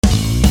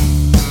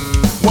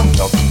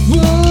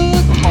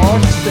Good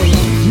or stay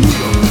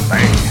here,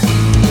 man.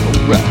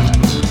 Alright.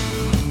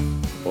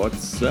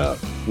 What's up?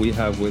 We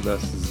have with us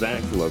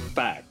Zack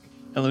back.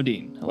 Hello,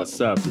 Dean. Hello. What's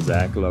up,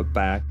 Zack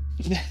back?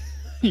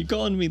 You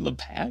calling me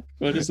Lepac?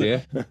 What is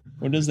Yeah. that?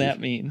 What does that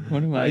mean?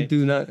 What am I? I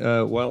do not.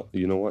 Well,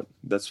 you know what?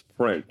 That's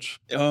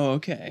French. Oh,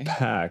 okay.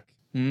 Pack.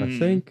 I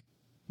think.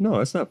 No,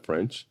 it's not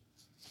French.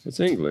 It's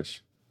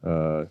English.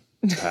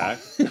 Pack.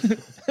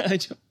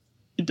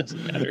 It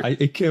doesn't matter.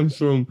 It comes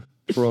from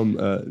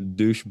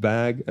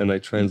douchebag, and I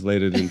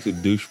translated into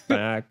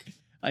douchebag,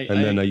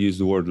 and then I used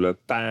the word le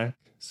pack.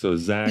 So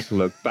Zack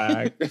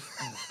pack.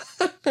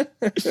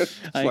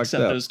 I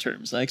accept those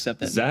terms. I accept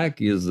that.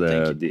 Zack is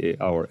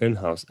our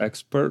in-house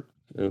expert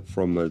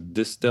from a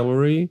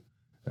distillery,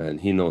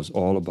 and he knows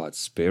all about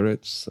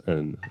spirits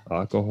and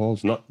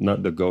alcohols. Not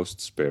the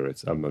ghost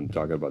spirits. I'm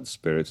talking about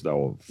spirits that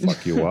will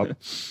fuck you up,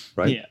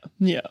 right?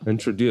 Yeah.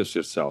 Introduce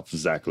yourself,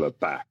 Zack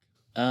pack.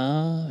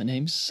 My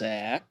name's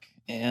Zack,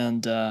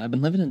 and I've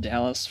been living in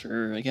Dallas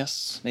for, I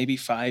guess, maybe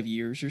 5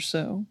 years or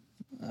so.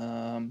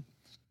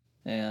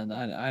 And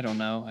I don't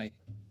know.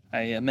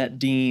 I met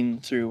Dean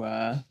through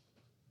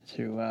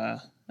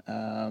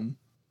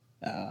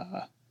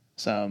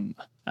some,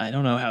 I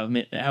don't know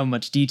how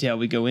much detail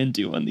we go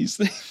into on these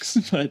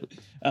things, but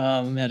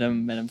met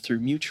him through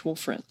mutual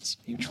friends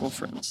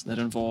that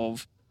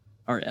involve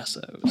our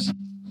SOs.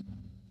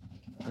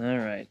 All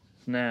right,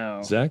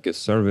 now Zack is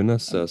serving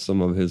us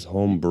some of his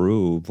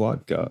homebrew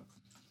vodka,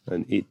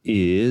 and it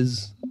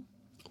is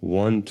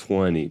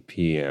 1:20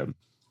 p.m.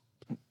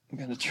 I'm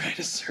gonna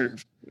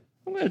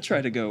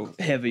try to go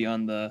heavy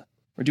on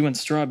we're doing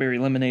strawberry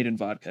lemonade and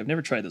vodka. I've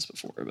never tried this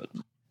before, but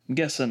I'm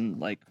guessing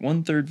like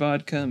 1/3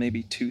 vodka,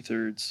 maybe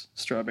 2/3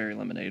 strawberry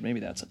lemonade. Maybe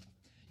that's it.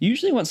 You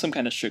usually want some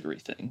kind of sugary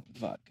thing,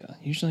 vodka.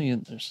 Usually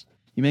you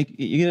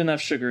get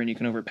enough sugar and you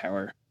can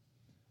overpower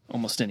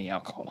almost any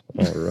alcohol.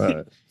 All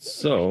right.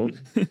 So,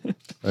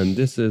 and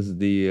this is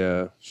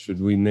the. Should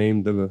we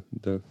name the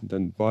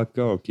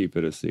vodka or keep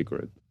it a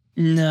secret?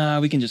 Nah,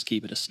 we can just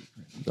keep it a secret.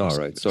 All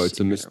right. So it's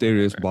a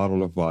mysterious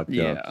bottle of vodka.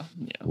 Yeah.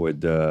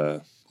 With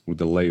the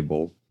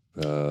label,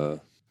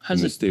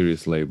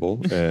 mysterious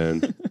label,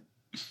 and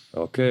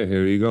okay,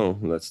 here you go.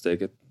 Let's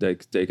take a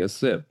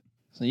sip.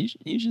 So you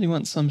usually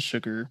want some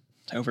sugar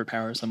to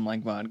overpower something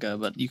like vodka,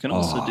 but you can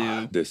also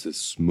do. This is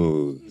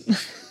smooth,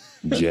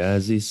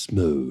 jazzy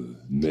smooth,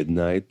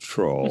 midnight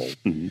troll.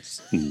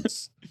 Thanks,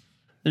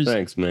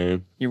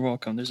 man. You're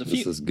welcome. This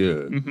is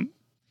good. Mm-hmm.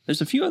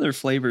 There's a few other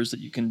flavors that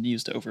you can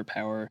use to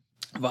overpower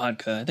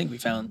vodka. I think we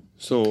found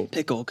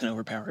pickle can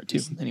overpower it too.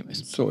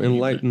 Anyways. So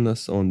enlighten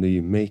us on the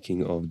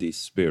making of these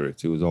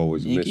spirits. It was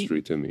always a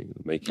mystery to me.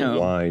 Making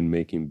wine,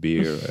 making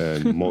beer,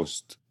 and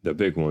the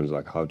big ones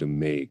like how to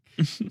make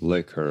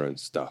liquor and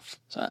stuff.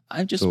 So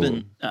I've just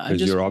been...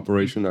 is your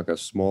operation like a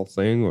small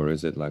thing, or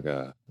is it like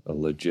a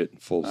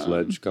legit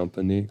full-fledged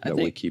company that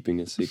we're keeping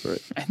a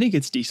secret? I think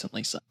it's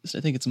decently sized.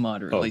 I think it's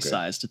moderately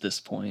sized at this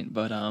point.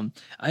 But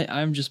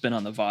I've just been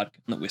on the vodka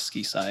and the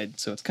whiskey side,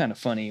 so it's kind of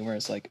funny where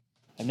it's like,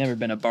 I've never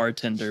been a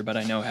bartender, but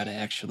I know how to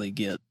actually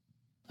get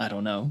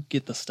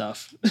the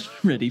stuff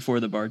ready for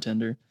the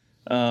bartender.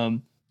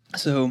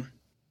 So,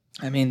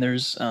 I mean,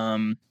 there's,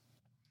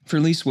 for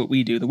at least what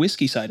we do, the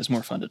whiskey side is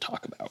more fun to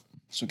talk about.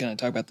 So can I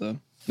talk about the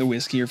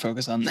whiskey or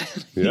focus on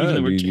that? Yeah,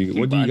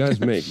 what do you guys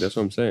make? That's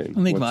what I'm saying. I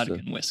make vodka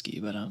and whiskey,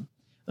 but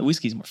the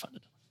whiskey's more fun to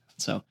talk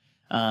about. So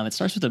it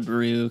starts with a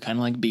brew, kind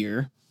of like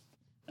beer,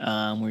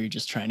 where you're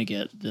just trying to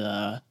get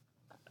the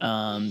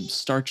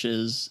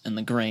starches and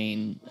the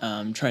grain,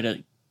 try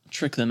to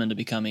trick them into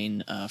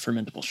becoming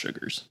fermentable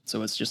sugars.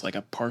 So it's just like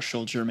a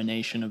partial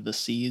germination of the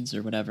seeds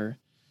or whatever.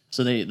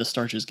 So the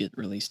starches get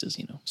released as,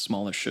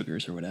 smaller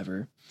sugars or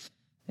whatever.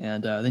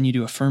 And then you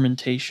do a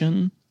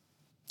fermentation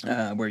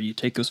where you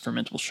take those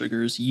fermentable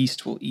sugars,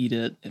 yeast will eat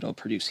it, it'll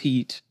produce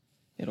heat,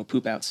 it'll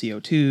poop out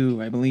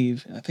CO2, I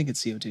believe. I think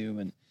it's CO2,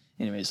 but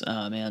anyways,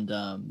 and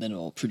then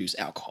it'll produce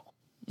alcohol.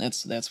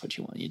 That's what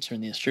you want. You turn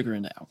the sugar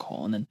into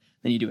alcohol, and then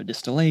you do a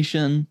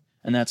distillation,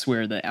 and that's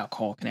where the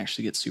alcohol can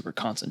actually get super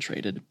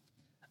concentrated.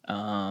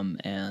 From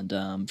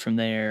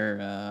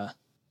there,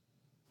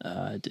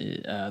 on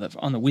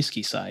the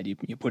whiskey side, you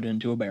put it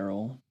into a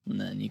barrel,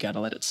 and then you got to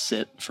let it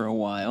sit for a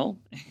while,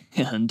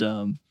 and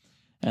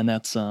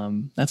that's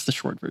the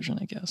short version,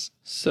 I guess.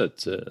 So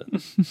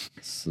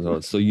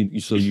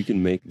you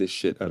can make this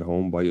shit at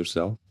home by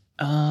yourself?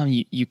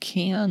 You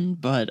can,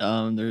 but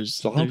there's.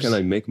 So how can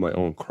I make my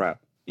own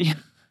crap? Yeah.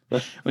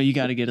 Well, you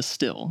got to get a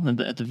still.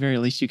 At the very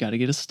least, you got to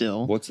get a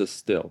still. What's a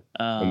still?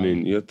 I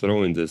mean, you're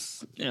throwing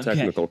this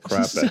technical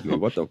crap at me.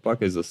 What the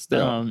fuck is a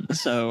still?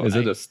 Is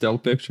it a still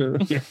picture?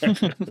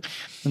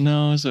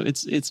 No, so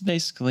it's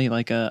basically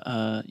like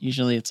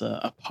usually it's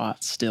a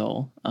pot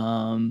still.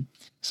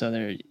 So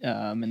there,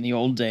 in the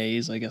old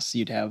days, I guess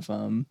you'd have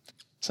some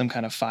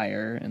kind of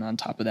fire, and on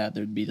top of that,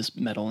 there'd be this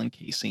metal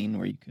encasing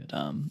where you could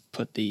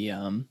put the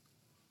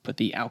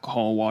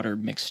alcohol water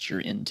mixture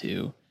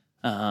into.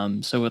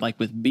 So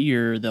with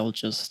beer, they'll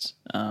just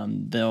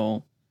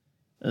they'll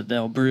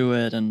brew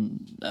it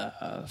and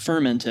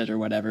ferment it or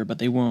whatever, but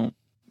they won't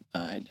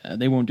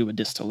they won't do a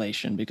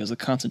distillation because the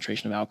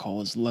concentration of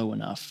alcohol is low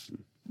enough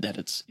that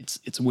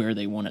it's where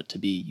they want it to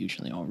be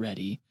usually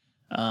already.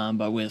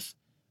 But with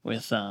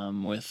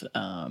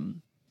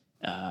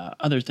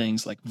other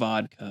things like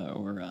vodka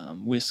or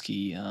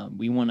whiskey,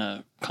 we want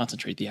to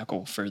concentrate the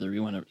alcohol further. We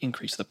want to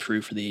increase the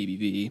proof for the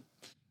ABV,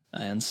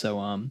 and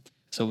so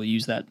we'll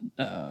use that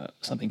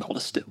something called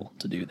a still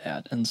to do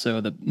that. And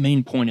so the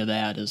main point of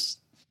that is,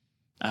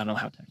 I don't know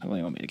how technical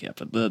you want me to get,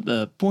 but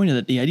the point of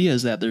it, the idea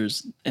is that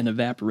there's an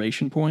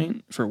evaporation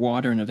point for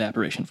water and an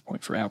evaporation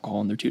point for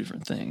alcohol, and they're two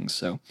different things.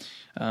 So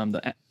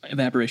the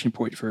evaporation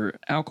point for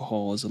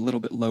alcohol is a little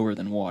bit lower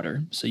than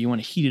water. So you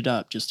want to heat it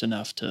up just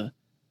enough to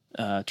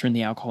turn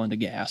the alcohol into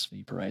gas,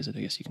 vaporize it,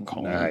 I guess you can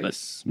call it.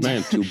 But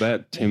man, too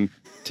bad Tim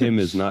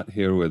is not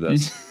here with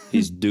us.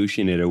 He's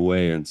douching it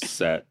away and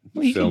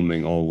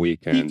filming all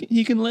weekend.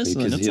 He can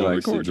listen because he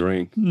likes to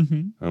drink,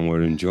 and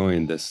we're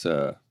enjoying this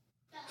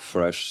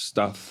fresh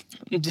stuff.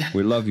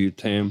 We love you,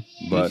 Tim,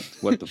 but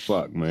what the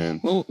fuck, man?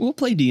 We'll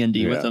play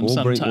D&D with him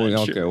sometime.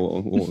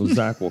 Okay,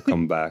 Zack will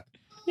come back,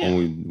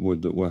 and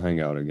we'll hang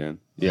out again.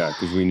 Yeah,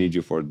 because we need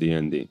you for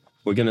D&D.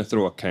 We're gonna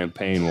throw a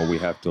campaign where we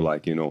have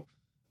to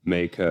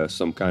make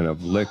some kind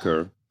of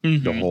liquor.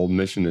 The whole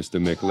mission is to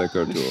make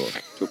liquor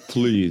to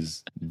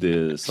please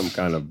some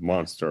kind of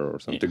monster or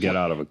something, to get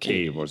out of a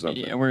cave or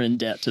something. Yeah, we're in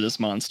debt to this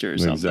monster or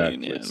something.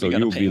 Exactly. Yeah, so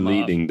you'll be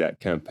leading that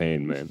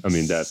campaign, man. I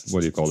mean, that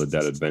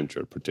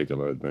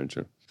particular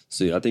adventure.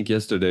 See, I think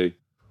yesterday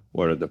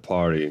we're at the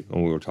party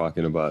and we were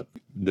talking about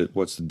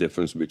what's the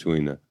difference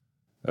between a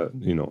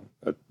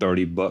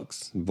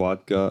 $30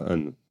 vodka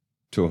and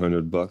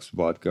 $200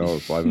 vodka or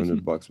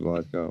 $500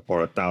 vodka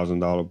or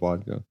 $1,000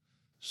 vodka.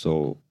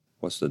 So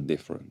what's the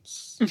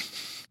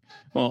difference?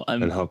 Well,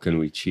 and how can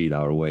we cheat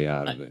our way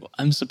out of it?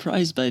 I'm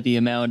surprised by the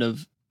amount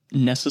of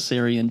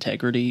necessary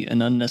integrity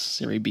and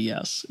unnecessary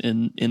BS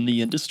in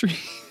the industry.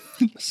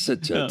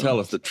 Tell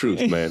us the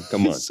truth, man.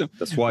 Come on.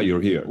 That's why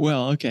you're here.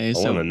 Well, okay. I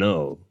want to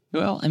know.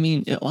 Well, I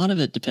mean, a lot of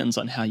it depends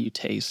on how you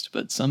taste,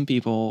 but some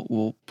people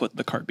will put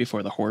the cart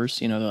before the horse.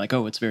 They're like,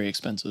 oh, it's very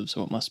expensive,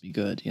 so it must be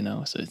good,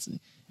 So it's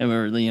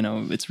really,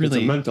 it's really...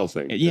 It's a mental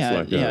thing.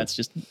 Yeah, it's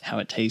just how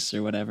it tastes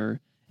or whatever.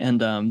 And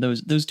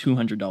those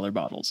 $200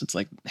 bottles, it's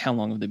like, how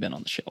long have they been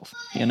on the shelf?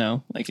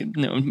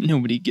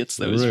 Nobody gets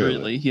those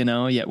really.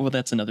 Yeah, well,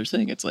 that's another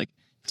thing. It's like,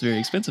 it's very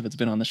expensive. It's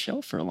been on the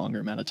shelf for a longer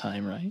amount of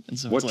time, right? And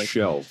so what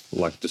shelf?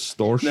 Like the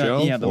store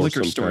shelf? Yeah, the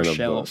liquor store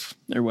shelf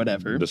or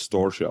whatever. The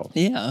store shelf.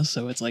 Yeah,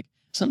 so it's like,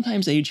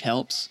 sometimes age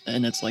helps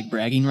and it's like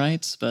bragging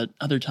rights, but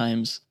other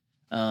times...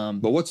 but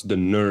what's the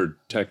nerd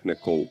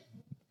technical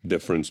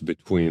difference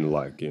between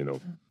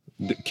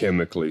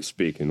chemically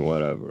speaking,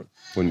 whatever?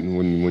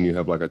 When you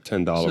have like a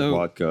 $10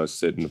 vodka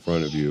sitting in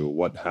front of you,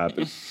 what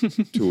happened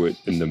to it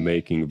in the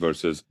making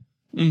versus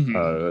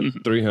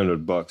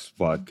 $300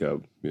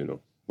 vodka?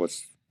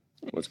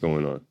 What's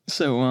going on?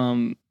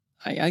 So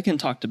I can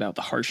talk about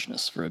the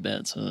harshness for a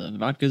bit. So the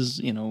vodka's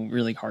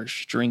really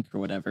harsh drink or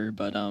whatever,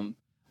 but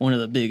one of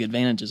the big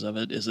advantages of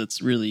it is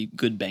it's really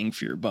good bang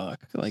for your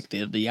buck. Like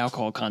the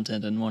alcohol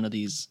content in one of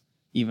these,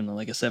 even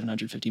like a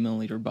 750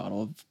 milliliter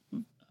bottle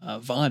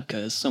of vodka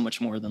is so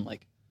much more than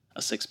like a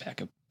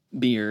 6-pack of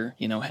beer,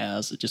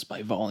 has just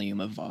by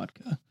volume of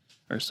vodka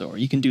or so. Or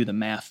you can do the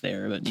math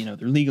there, but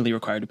they're legally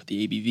required to put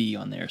the ABV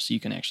on there, so you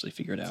can actually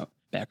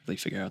backwardly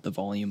figure out the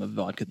volume of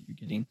vodka that you're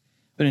getting.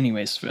 But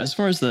anyways, as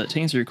far as to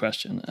answer your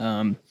question,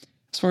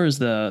 as far as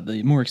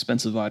the more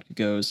expensive vodka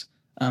goes,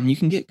 you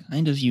can get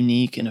kind of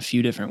unique in a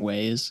few different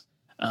ways.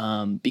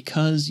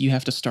 Because you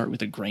have to start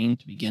with a grain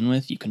to begin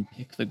with, you can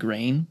pick the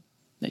grain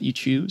that you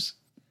choose.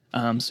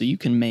 So you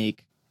can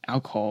make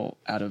alcohol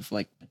out of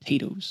like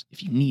potatoes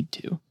if you need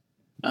to.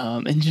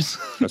 And just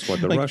that's what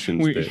the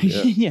Russians did.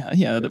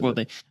 Yeah. Well,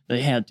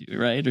 they had to,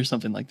 right, or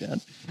something like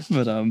that.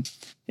 But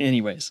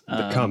anyways,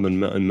 the common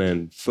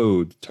man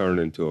food turned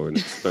into an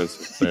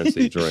expensive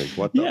fancy drink.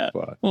 What the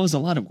fuck? Well, there's a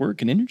lot of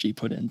work and energy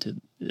put into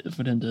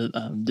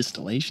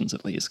distillations,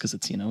 at least, because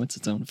it's it's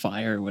its own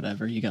fire or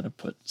whatever. You got to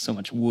put so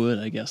much wood,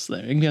 I guess.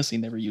 There, I'm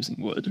guessing they were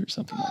using wood or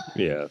something like that.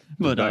 Yeah,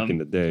 but back in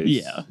the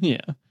days.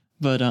 Yeah.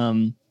 But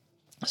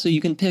so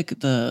you can pick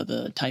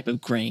the type of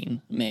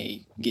grain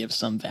may give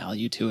some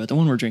value to it. The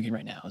one we're drinking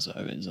right now is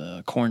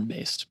a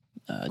corn-based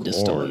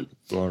distillate.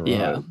 All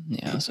right.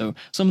 Yeah. So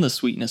some of the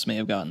sweetness may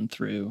have gotten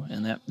through,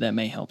 and that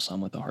may help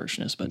some with the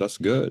harshness. But that's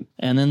good.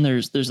 And then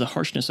there's the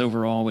harshness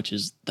overall, which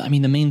is, the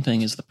main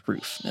thing is the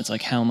proof. It's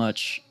like how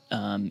much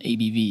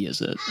ABV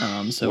is it?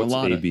 So what's a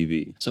lot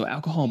ABV? So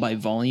alcohol by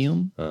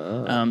volume.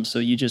 So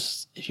you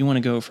just, if you want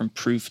to go from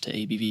proof to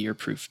ABV or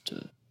proof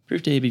to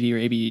ABV or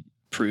ABV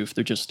proof,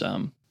 they're just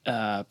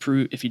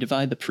if you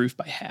divide the proof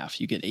by half,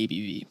 you get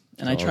ABV.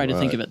 And I try to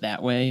think of it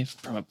that way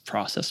from a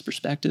process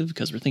perspective,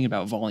 because we're thinking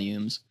about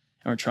volumes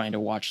and we're trying to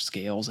watch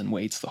scales and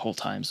weights the whole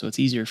time. So it's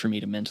easier for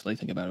me to mentally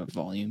think about it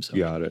volume. So,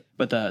 got it.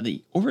 But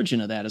the origin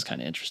of that is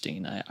kind of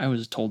interesting. I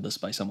was told this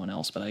by someone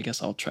else, but I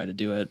guess I'll try to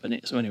do it.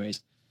 But so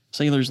anyways,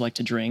 sailors like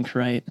to drink,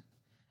 right?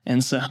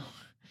 And so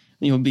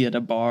you'll be at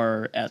a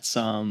bar at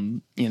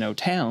some,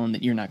 town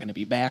that you're not going to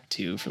be back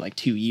to for like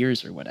 2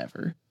 years or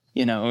whatever.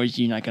 you know,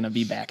 you're not going to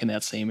be back in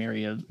that same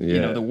area of, you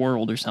Yeah. know, the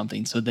world or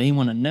something. So they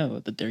want to know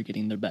that they're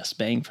getting their best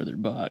bang for their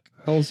buck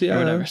Hells or yeah.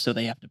 whatever. So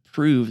they have to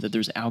prove that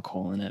there's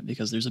alcohol in it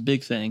because there's a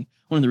big thing.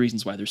 One of the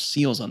reasons why there's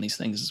seals on these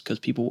things is because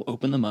people will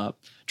open them up,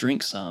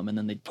 drink some, and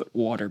then they'd put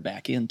water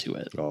back into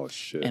it. Oh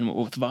shit. And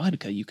with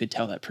vodka, you could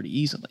tell that pretty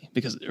easily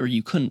or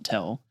you couldn't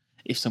tell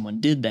if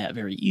someone did that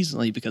very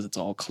easily because it's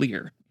all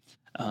clear.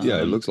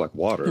 Yeah, it looks like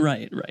water.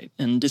 Right.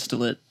 And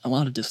a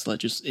lot of distillate,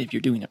 just if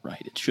you're doing it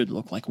right, it should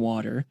look like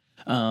water.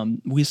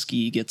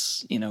 Whiskey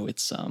gets, you know,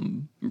 it's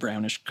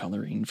brownish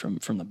coloring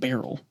from the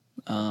barrel.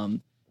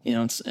 You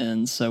know,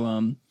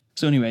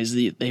 so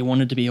anyways, they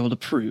wanted to be able to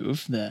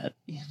prove that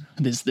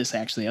this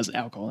actually has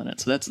alcohol in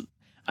it. So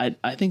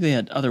I think they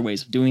had other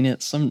ways of doing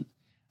it.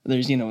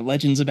 There's, you know,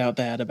 legends about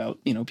that, about,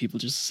 you know, people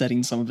just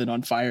setting some of it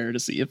on fire to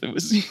see if it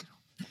was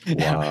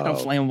how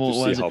flammable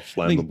it was. See how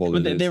flammable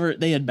it is.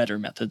 They had better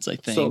methods, I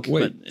think. So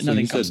wait, but nothing so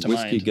you comes said to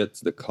whiskey mind.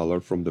 gets the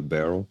color from the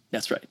barrel?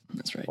 That's right.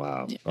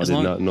 Wow, Yeah, I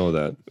did not know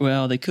that.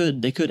 Well, they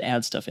could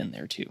add stuff in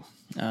there too,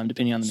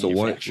 depending on the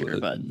manufacturer.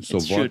 But so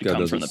it should vodka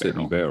come from doesn't the sit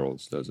barrel. in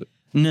barrels, does it?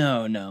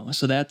 No.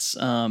 So that's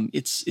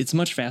it's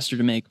much faster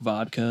to make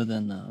vodka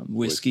than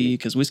whiskey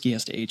because whiskey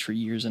has to age for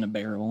years in a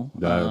barrel.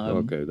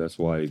 Okay, that's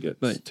why it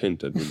gets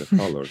tinted with the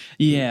color.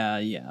 Yeah,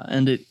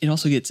 and it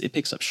also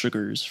picks up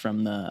sugars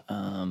from the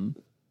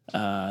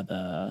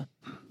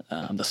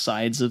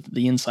sides of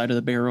the inside of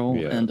the barrel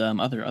and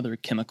other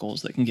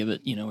chemicals that can give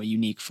it, you know, a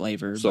unique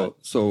flavor.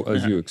 So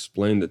as you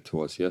explained it to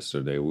us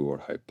yesterday, we were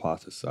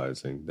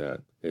hypothesizing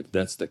that if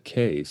that's the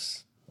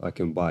case, I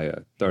can buy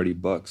a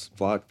 $30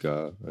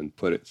 vodka and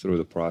put it through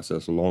the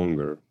process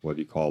longer. What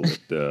do you call it?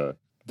 The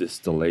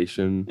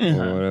distillation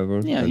or whatever,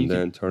 and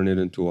then turn it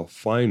into a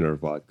finer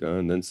vodka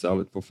and then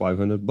sell it for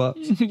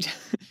 $500.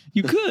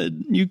 You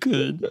could,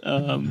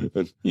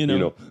 you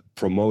know,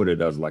 promote it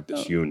as like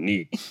this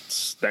unique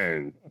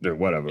stand or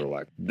whatever,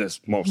 like this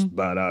most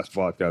badass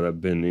vodka that's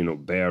been, you know,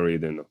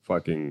 buried in the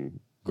fucking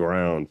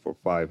ground for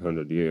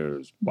 500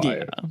 years. Buy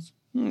it.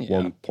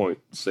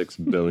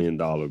 $1.6 billion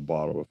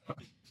bottle.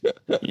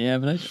 Yeah,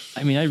 but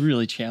I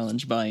really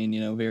challenge buying,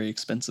 you know, very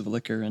expensive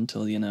liquor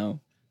until, you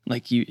know,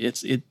 like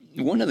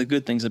one of the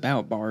good things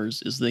about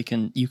bars is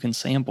you can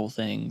sample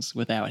things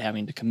without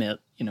having to commit,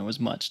 you know, as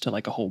much to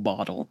like a whole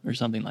bottle or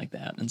something like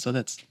that. And so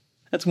that's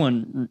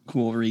one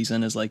cool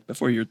reason is like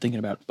before you're thinking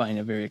about buying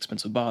a very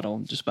expensive bottle,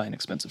 just buy an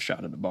expensive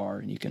shot at a bar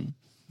and you can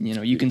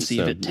see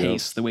if it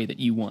tastes the way that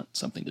you want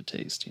something to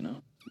taste, you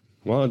know.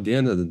 Well, at the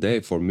end of the day,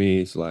 for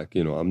me, it's like,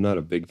 you know, I'm not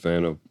a big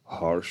fan of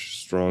harsh,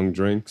 strong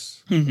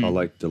drinks. I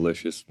like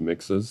delicious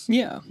mixes.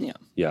 Yeah.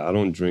 Yeah, I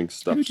don't drink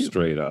stuff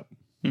straight up.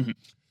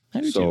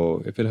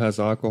 So if it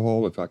has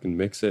alcohol, if I can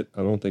mix it,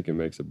 I don't think it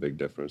makes a big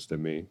difference to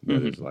me.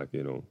 But it's like,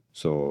 you know,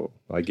 so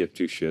I give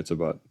two shits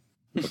about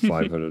a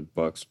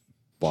 $500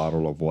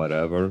 bottle of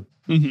whatever.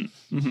 You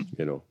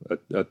know,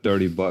 a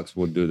 $30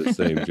 will do the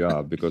same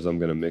job because I'm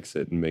going to mix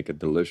it and make a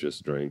delicious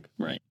drink.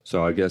 Right.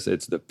 So I guess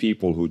it's the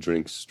people who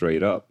drink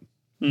straight up.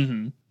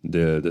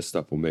 This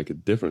stuff will make a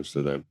difference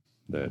to them,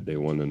 that they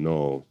want to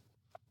know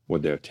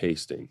what they're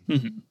tasting.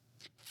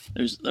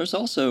 There's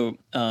also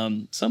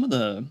some of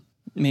the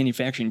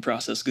manufacturing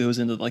process goes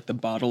into like the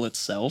bottle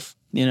itself,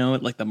 you know,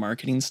 like the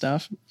marketing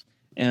stuff.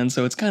 And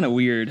so it's kind of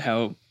weird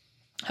how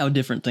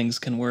different things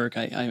can work.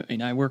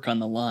 I work on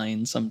the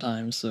line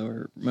sometimes,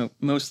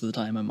 most of the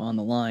time I'm on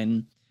the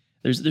line.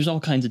 There's all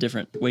kinds of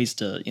different ways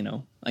to, you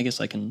know, I guess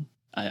I'm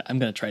going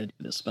to try to do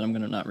this, but I'm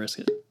going to not risk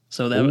it.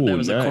 So that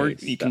was nice. a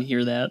cork. You can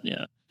hear that.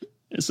 Yeah.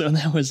 So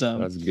that was,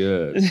 that's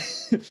good.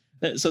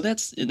 So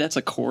that's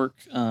a cork,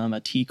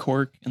 a tea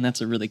cork. And that's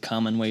a really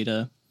common way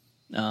to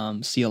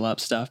seal up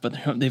stuff. But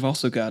they've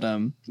also got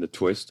the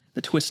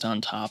twist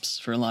on tops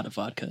for a lot of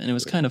vodka. And it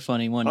was kind of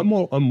funny. I'm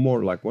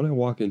more like when I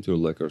walk into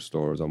liquor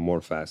stores, I'm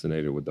more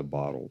fascinated with the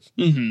bottles.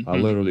 I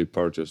literally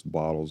purchased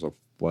bottles of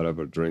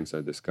whatever drinks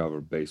I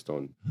discovered based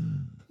on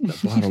the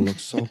bottle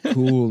looks so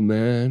cool,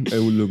 man. It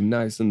would look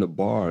nice in the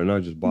bar, and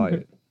I just buy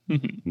it.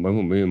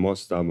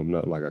 Most of the time, I'm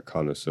not like a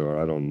connoisseur.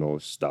 I don't know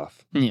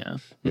stuff. Yeah.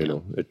 You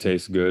know, it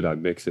tastes good. I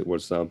mix it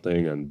with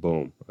something and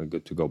boom, I'm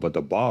good to go. But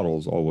the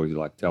bottles always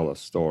like tell a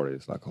story.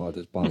 It's like, oh,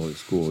 this bottle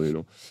is cool, you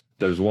know.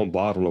 There's one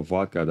bottle of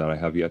vodka that I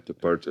have yet to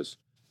purchase.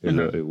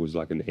 It was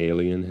like an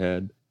alien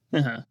head.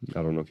 I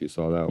don't know if you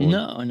saw that one.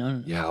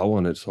 No. Yeah, I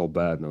wanted it so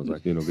bad. And I was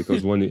like, you know,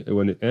 because when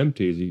it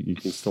empties, you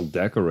can still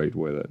decorate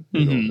with it.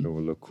 You know, it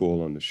will look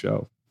cool on the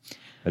shelf.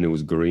 And it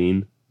was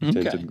green,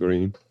 tinted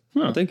green.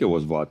 I think it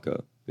was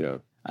vodka. Yeah.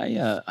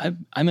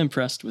 I'm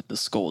impressed with the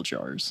skull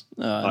jars.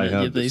 I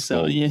have the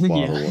skull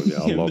bottle one. Yeah,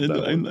 I love that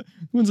one.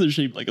 Ones that are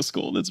shaped like a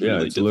skull. That's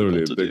really it's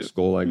literally a big do.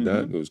 skull like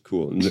that. It was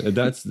cool. And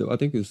I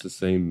think it's the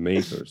same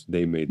makers.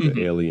 They made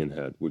the alien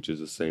head, which is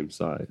the same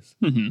size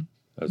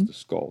as the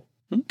skull.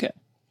 Okay,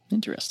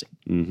 interesting.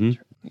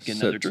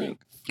 Get another drink.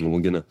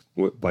 And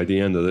by the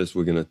end of this,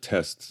 we're gonna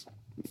test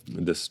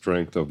the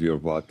strength of your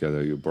vodka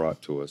that you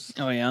brought to us.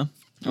 Oh yeah.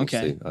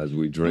 Okay. We'll see, as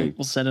we drink,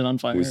 we'll set it on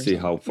fire. We see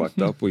how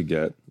fucked up we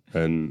get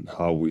and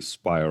how we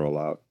spiral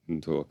out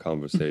into a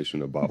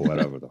conversation about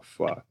whatever the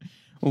fuck.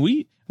 Well,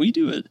 we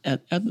do it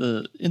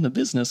in the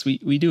business.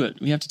 We do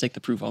it. We have to take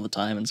the proof all the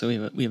time, and so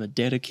we have a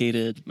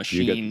dedicated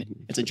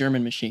machine. It's a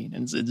German machine,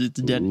 and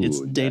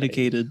it's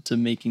dedicated to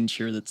making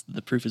sure that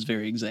the proof is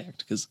very exact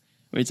because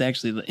it's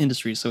actually the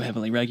industry is so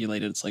heavily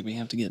regulated. It's like we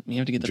have to get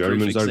the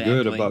Germans proof exactly.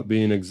 are good about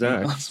being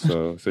exact.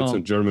 So if it's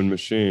a German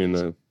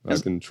machine, I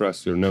can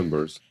trust your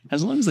numbers.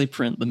 As long as they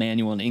print the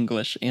manual in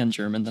English and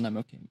German, then I'm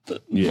okay with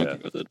it. Yeah.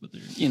 Okay with it. But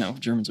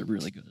Germans are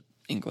really good at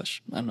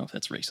English. I don't know if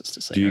that's racist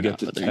to say. Do you or get not,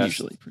 to but test? they're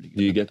usually pretty good.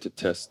 Do you get to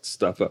test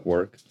stuff at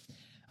work?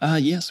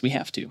 Yes, we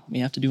have to. We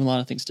have to do a lot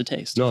of things to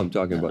taste. No, I'm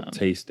talking about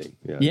tasting.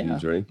 Yeah.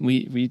 Usually.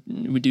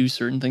 We do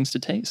certain things to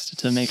taste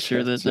to make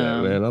sure that.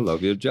 Man, I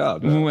love your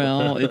job.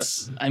 Well, it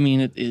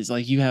is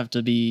like you have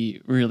to be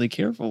really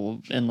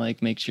careful and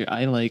like make sure.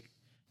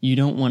 You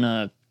don't want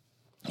to.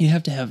 You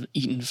have to have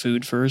eaten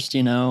food first,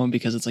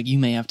 because it's like you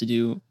may have to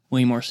do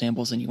way more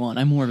samples than you want.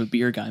 I'm more of a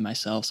beer guy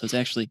myself, so it's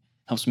actually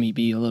helps me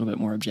be a little bit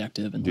more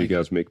objective. And do you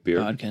guys make beer?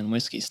 Vodka and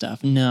whiskey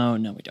stuff? No,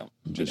 we don't.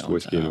 Just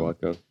whiskey and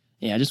vodka.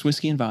 Yeah, just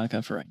whiskey and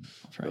vodka for right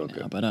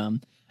now. But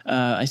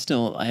I've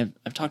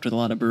talked with a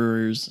lot of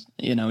brewers,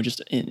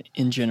 just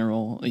in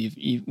general.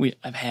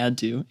 I've had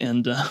to,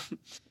 and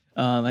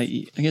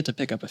I get to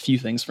pick up a few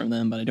things from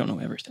them, but I don't know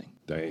everything.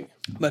 Dang.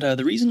 But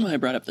the reason why I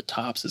brought up the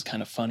tops is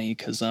kind of funny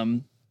because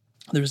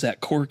there's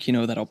that cork,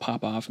 that'll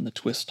pop off in the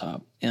twist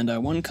top,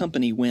 and one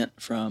company went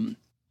from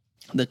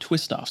the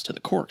twist offs to the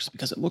corks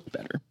because it looked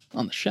better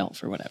on the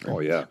shelf or whatever. Oh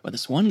yeah. But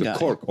this one guy, the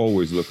cork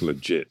always look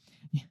legit.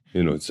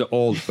 It's an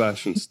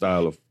old-fashioned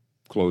style of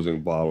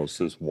closing bottles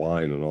since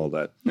wine and all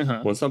that.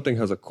 Uh-huh. When something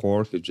has a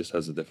cork, it just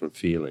has a different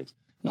feeling.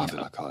 I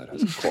feel like, it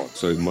has a cork,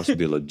 so it must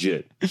be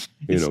legit.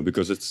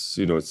 Because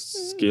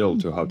it's skill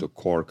to how to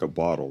cork a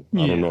bottle.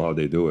 I don't know how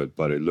they do it,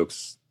 but it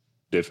looks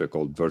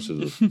difficult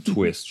versus the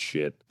twist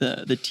shit.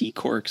 The tea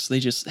corks,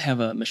 they just have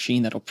a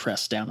machine that'll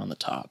press down on the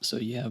top. So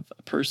you have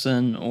a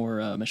person or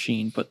a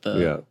machine put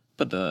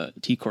the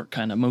tea cork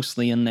kind of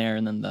mostly in there,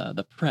 and then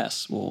the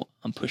press will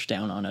push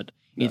down on it.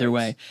 Either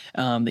way,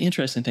 the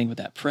interesting thing with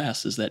that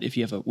press is that if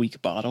you have a weak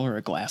bottle or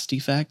a glass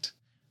defect,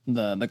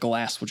 the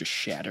glass will just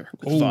shatter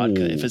with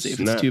vodka if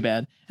it's too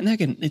bad. And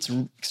it's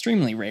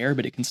extremely rare,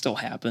 but it can still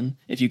happen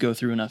if you go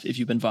through enough, if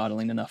you've been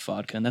bottling enough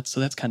vodka. And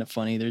that's kind of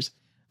funny. There's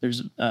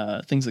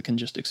things that can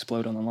just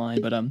explode on the line.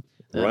 But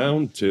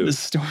round two.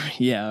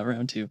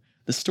 Round two.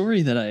 The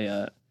story that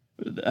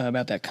I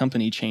about that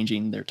company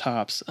changing their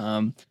tops.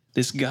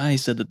 This guy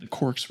said that the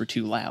corks were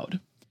too loud.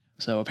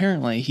 So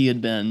apparently he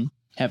had been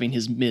having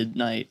his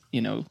midnight,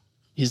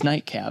 his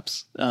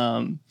nightcaps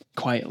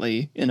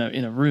quietly in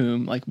a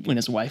room, like when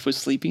his wife was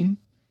sleeping.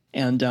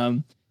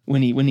 And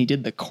when he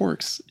did the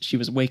corks, she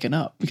was waking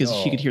up because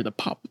she could hear the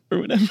pop or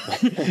whatever.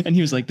 And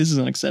he was like, "This is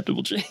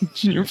unacceptable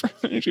change in your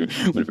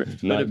whatever."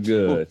 Not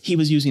good. Well, he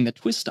was using the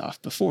twist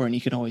off before, and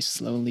he could always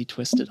slowly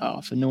twist it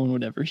off, and no one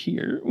would ever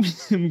hear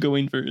him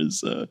going for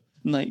his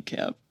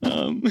nightcap.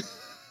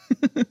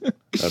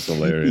 That's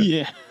hilarious.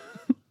 Yeah.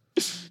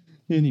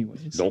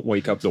 Anyways. Don't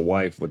wake up the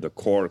wife with the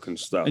cork and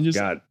stuff.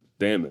 God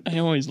damn it. I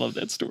always love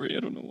that story. I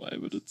don't know why,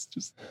 but it's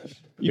just...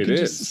 You it can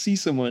is. just see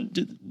someone...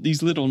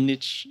 These little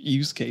niche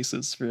use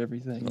cases for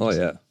everything. Oh,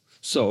 yeah.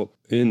 So,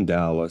 in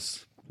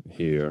Dallas,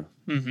 here,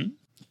 an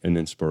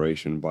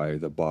inspiration by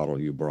the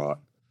bottle you brought.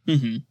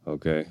 Mm-hmm.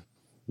 Okay.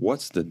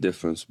 What's the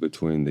difference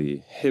between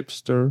the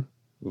hipster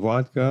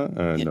vodka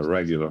and the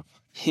regular?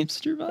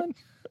 Hipster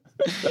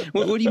vodka?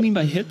 What do you mean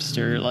by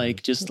hipster?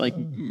 Like, just like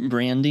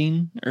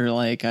branding? Or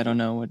like, I don't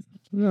know what...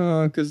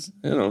 No, because,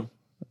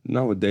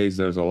 nowadays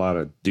there's a lot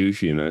of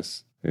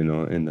douchiness,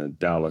 in the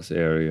Dallas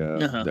area,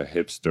 the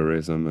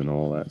hipsterism and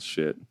all that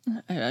shit.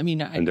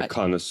 And the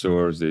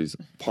connoisseurs, these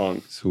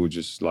punks who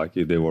just like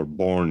they were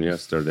born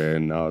yesterday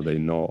and now they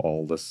know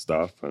all this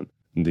stuff. And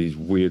these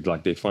weird,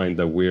 like they find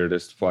the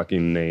weirdest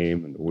fucking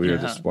name and the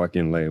weirdest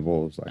fucking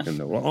labels. Like,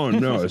 oh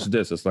no, it's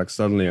this. It's like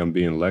suddenly I'm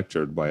being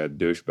lectured by a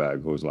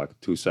douchebag who's like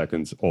 2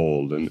 seconds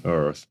old in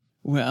Earth.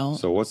 Well,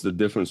 so what's the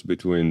difference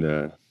between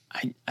the...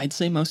 I'd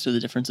say most of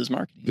the difference is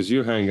marketing. Because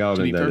you hang out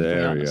in that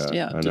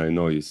area, honest, I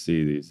know you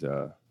see these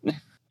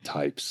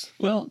types.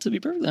 Well, to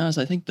be perfectly honest,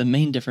 I think the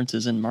main difference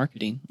is in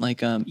marketing.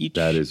 Like each.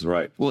 That is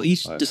right. Well,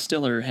 each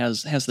distiller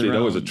has their own.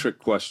 That was a trick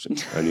question,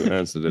 and you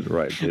answered it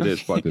right. It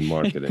is fucking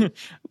marketing.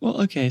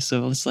 Well, okay,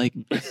 so it's like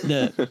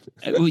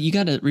you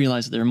got to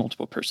realize that there are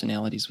multiple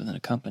personalities within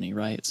a company,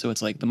 right? So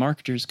it's like the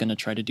marketer's going to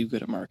try to do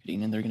good at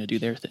marketing, and they're going to do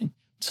their thing.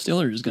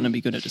 Distiller is going to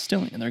be good at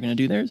distilling, and they're going to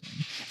do theirs.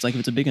 It's like if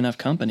it's a big enough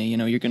company,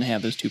 you're going to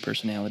have those two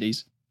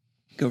personalities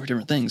go for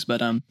different things.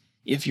 But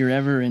if you're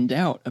ever in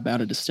doubt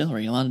about a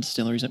distillery, a lot of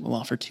distilleries that will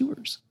offer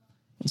tours,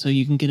 and so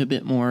you can get a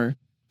bit more,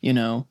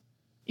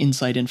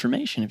 inside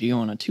information if you go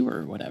on a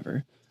tour or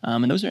whatever.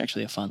 And those are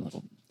actually a fun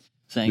little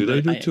thing. Do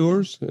they do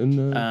tours in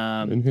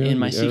here? In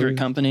my secret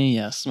company,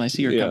 yes, my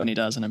secret company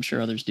does, and I'm sure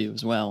others do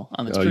as well.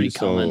 It's pretty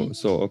common.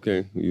 So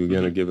okay, you're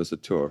gonna give us a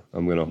tour.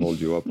 I'm gonna hold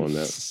you up on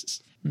that.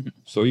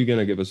 So you're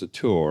gonna give us a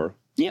tour.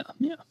 Yeah.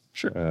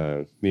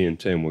 Sure. Me and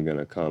Tim, we're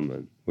gonna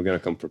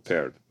come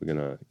prepared. We're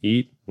gonna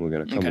eat. We're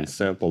gonna come and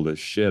sample the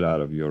shit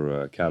out of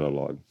your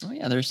catalog. Oh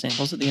yeah, there's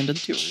samples at the end of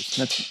the tours.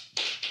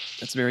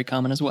 That's very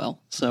common as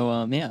well.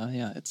 So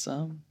yeah, it's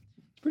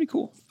pretty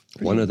cool.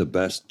 One of the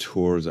best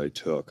tours I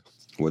took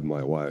with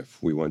my wife,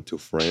 we went to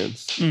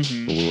France.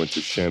 Mm-hmm. And we went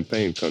to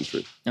Champagne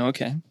country. Oh,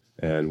 okay.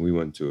 And we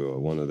went to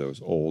one of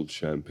those old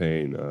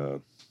champagne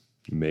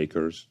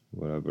makers,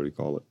 whatever you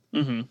call it,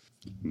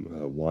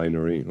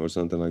 winery or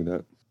something like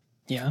that.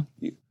 Yeah.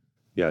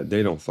 Yeah,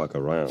 they don't fuck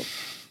around.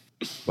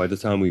 By the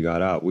time we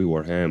got out, we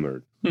were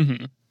hammered.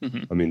 Mm-hmm.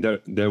 Mm-hmm. I mean,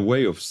 their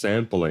way of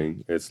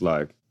sampling, it's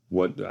like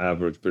what the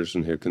average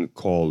person here can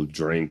call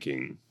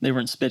drinking. They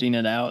weren't spitting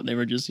it out. They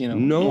were just, one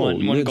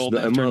it's gulp the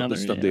after amount another. of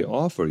stuff they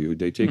offer you.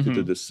 They take you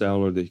to the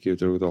cellar, they take you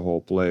through the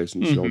whole place,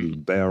 and you see all these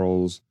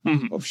barrels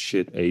of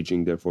shit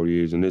aging there for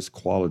years, and it's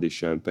quality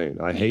champagne.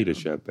 I hated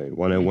champagne.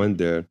 When I went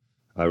there,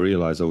 I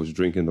realized I was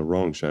drinking the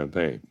wrong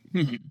champagne.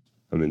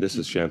 I mean, this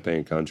is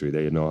champagne country.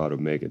 They know how to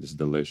make it. It's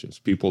delicious.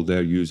 People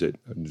there use it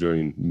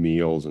during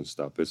meals and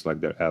stuff. It's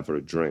like their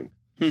average drink.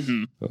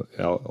 I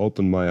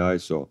opened my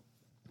eyes, so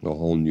a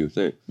whole new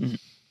thing.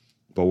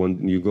 But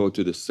when you go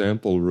to the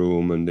sample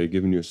room and they're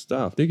giving you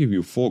stuff, they give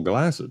you full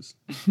glasses.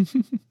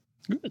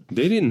 Good.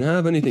 They didn't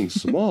have anything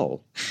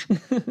small.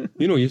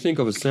 You think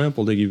of a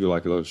sample, they give you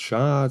like little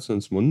shots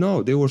and small.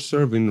 No, they were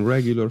serving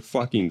regular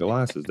fucking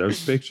glasses.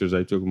 There's pictures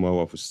I took. My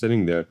wife was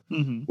sitting there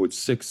with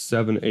 6,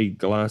 7, 8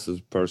 glasses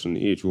person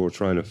each. We were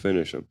trying to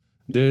finish them.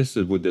 This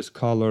is with this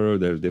color,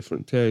 there's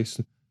different tastes.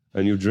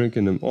 And you're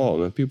drinking them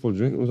all. And people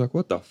drinking. I was like,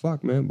 what the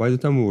fuck, man? By the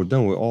time we were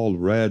done, we were all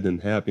red and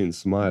happy and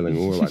smiling.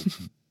 We were like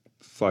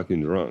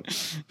fucking drunk.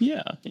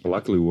 Yeah.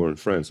 Luckily, we were in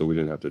France, so we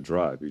didn't have to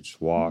drive. You just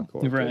walk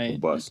or take a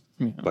bus.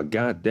 Yeah. But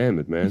god damn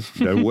it, man.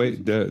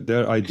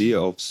 Their idea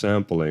of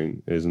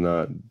sampling is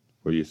not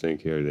what you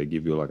think here. They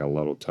give you like a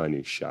little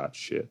tiny shot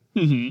shit.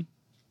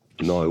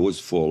 No, it was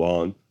full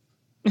on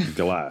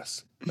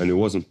glass. And it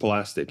wasn't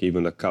plastic.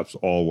 Even the cups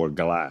all were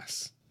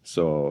glass.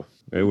 So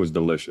it was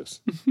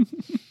delicious.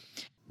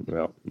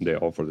 Well, they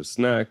offer the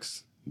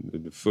snacks,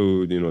 the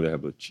food, they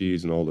have the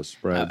cheese and all the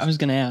spreads. I was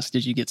going to ask,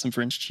 did you get some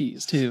French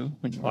cheese too?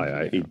 When you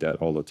I eat that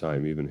all the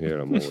time. Even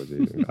here, I'm always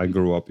eating. I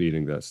grew up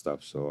eating that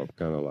stuff, so I'm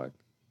kind of like,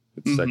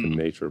 it's second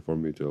nature for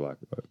me to like,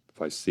 if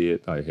I see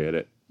it, I hit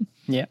it.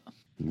 Yeah.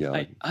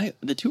 Yeah.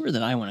 The tour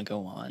that I want to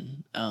go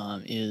on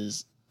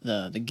is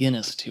the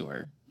Guinness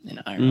tour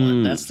in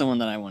Ireland. That's the one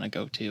that I want to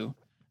go to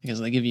because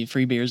they give you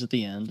free beers at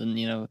the end,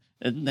 and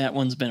that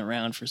one's been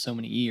around for so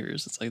many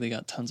years. It's like they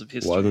got tons of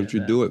history. Why don't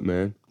you do it,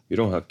 man? You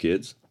don't have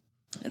kids.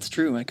 It's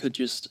true. I could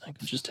just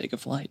take a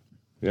flight.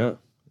 Yeah,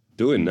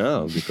 do it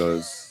now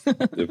because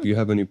if you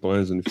have any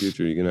plans in the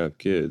future, you're gonna have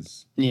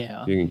kids.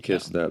 Yeah, you can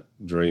kiss that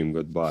dream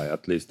goodbye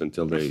at least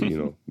until they,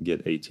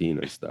 get 18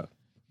 and stuff.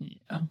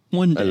 Yeah,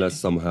 one day. Unless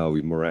somehow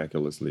we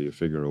miraculously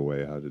figure a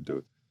way how to do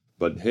it.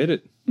 But hit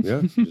it.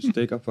 Yeah, just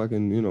take a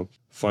fucking,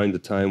 find the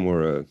time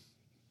where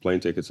plane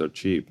tickets are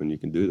cheap and you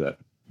can do that.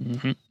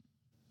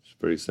 It's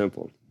pretty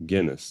simple.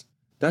 Guinness.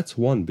 That's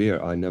one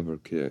beer I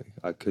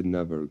could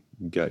never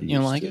get used to. You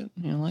don't like it?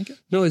 You don't like it?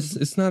 No,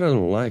 it's not I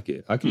don't like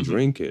it. I can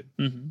drink it.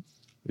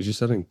 It's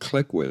just I didn't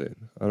click with it.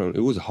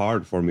 It was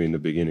hard for me in the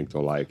beginning to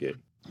like it.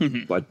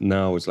 But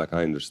now it's like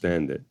I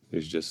understand it.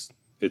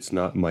 It's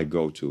not my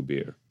go-to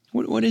beer.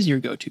 What is your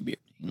go-to beer?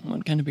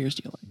 What kind of beers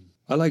do you like?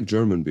 I like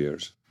German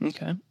beers.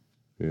 Okay.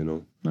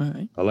 All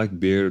right. I like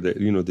beer that,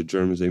 the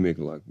Germans, they make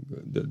like,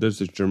 there's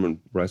this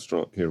German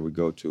restaurant here we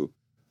go to.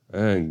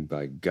 And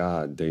by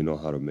God, they know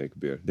how to make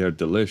beer. They're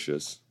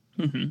delicious.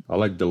 I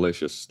like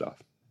delicious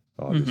stuff.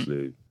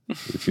 Obviously,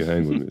 if you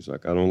hang with me, it's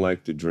like I don't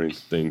like to drink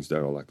things that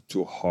are like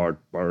too hard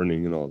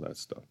burning and all that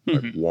stuff.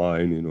 Like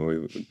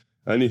wine,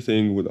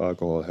 anything with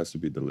alcohol has to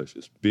be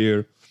delicious.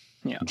 Beer,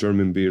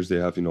 German beers, they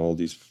have all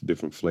these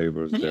different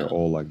flavors. They're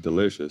all like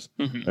delicious,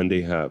 and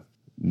they have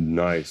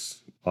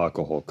nice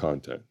alcohol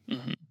content.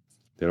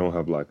 They don't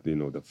have like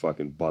the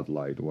fucking Bud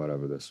Light,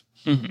 whatever this.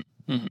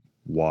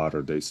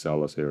 Water they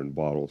sell us here in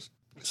bottles.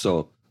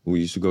 So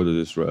we used to go to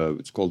this,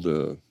 it's called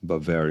the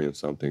Bavarian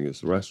something.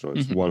 It's a restaurant.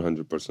 It's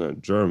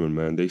 100% German,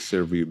 man. They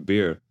serve you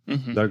beer.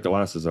 Their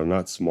glasses are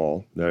not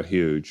small. They're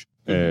huge.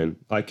 And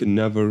I can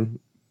never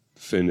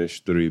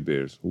finish 3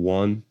 beers.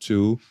 1,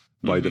 2.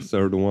 By the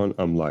third one,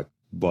 I'm like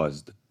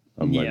buzzed.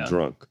 I'm like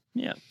drunk.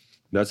 Yeah.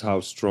 That's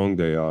how strong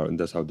they are, and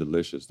that's how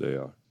delicious they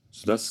are.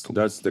 So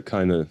that's the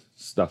kind of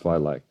stuff I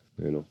like.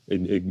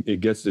 It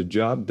gets the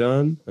job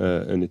done,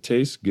 and it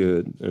tastes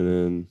good. And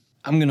then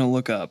I'm gonna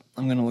look up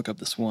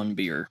this one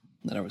beer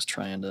that I was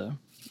trying to.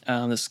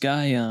 This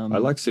guy. I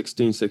like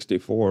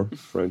 1664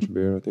 French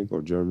beer, I think,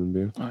 or German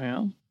beer. Oh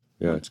yeah.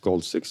 Yeah, it's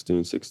called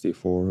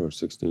 1664 or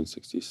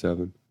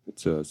 1667.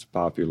 It's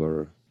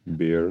popular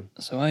beer.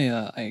 So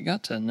I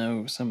got to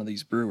know some of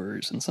these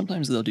brewers, and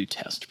sometimes they'll do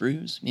test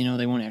brews.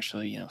 They won't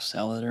actually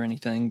sell it or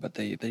anything, but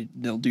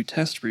they'll do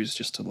test brews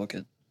just to look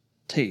at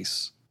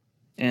tastes.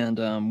 And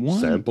one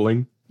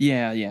sampling.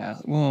 Yeah.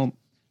 Well,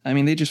 I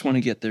mean, they just want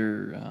to get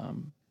their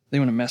they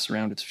want to mess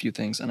around with a few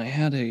things. And I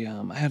had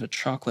a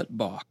chocolate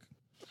bock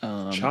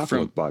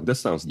Chocolate bar. That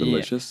sounds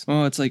delicious. Yeah.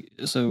 Well, it's like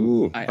so.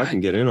 Ooh, I can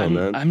get in on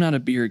that. I'm not a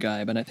beer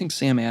guy, but I think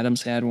Sam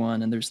Adams had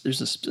one, and there's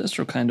a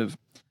special kind of,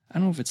 I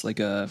don't know if it's like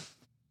a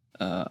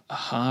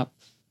hop,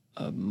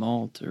 a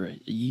malt, or a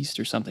yeast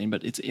or something,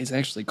 but it's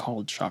actually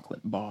called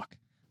chocolate bock.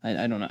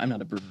 I don't know. I'm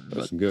not a brewer.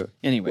 That's but good.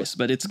 Anyways,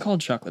 but it's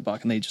called chocolate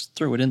bock, and they just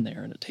throw it in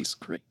there, and it tastes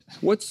great.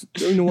 What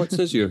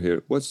since you're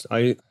here,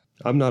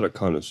 I'm not a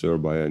connoisseur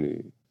by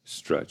any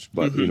stretch,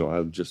 but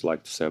I just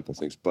like to sample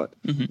things. But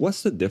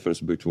what's the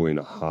difference between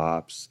a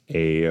hops,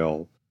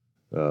 ale,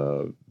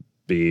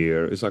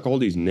 beer? It's like all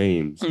these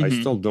names. I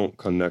still don't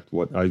connect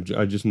what I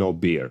just know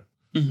beer.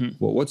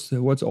 Well, what's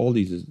all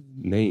these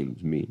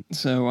names mean?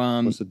 So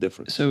what's the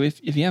difference? So if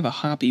you have a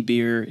hoppy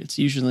beer, it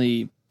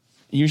usually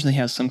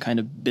has some kind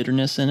of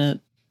bitterness in it.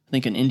 I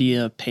think an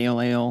India Pale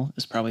Ale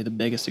is probably the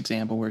biggest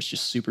example where it's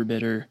just super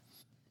bitter,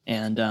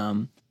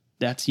 and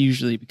that's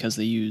usually because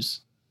they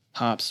use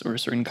hops or a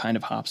certain kind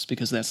of hops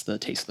because that's the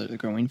taste that they're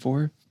going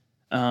for.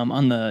 I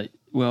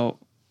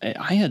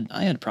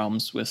had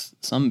problems with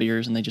some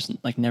beers and they just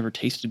like never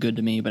tasted good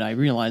to me. But I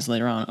realized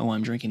later on,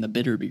 I'm drinking the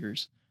bitter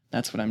beers.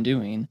 That's what I'm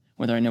doing,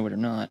 whether I know it or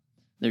not.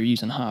 They're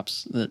using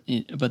hops.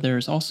 But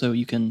there's also,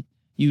 you can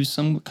use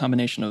some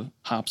combination of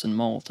hops and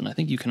malt, and I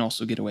think you can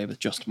also get away with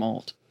just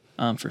malt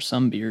for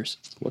some beers.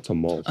 What's a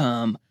malt?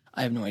 I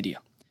have no idea,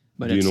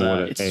 but Do you know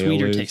what it's ale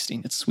sweeter is?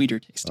 tasting. It's sweeter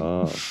tasting.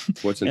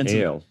 What's an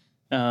ale?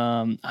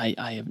 I'm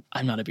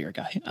not a beer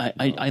guy.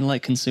 I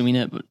like consuming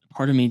it, but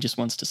part of me just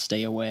wants to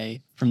stay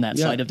away from that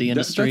side of the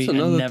industry that's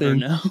and never thing,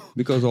 know.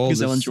 Because all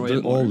I'll enjoy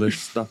it more. all this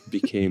stuff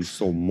became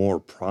so more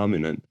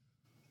prominent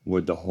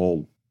with the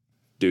whole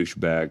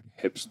douchebag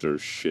hipster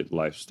shit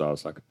lifestyle.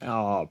 It's like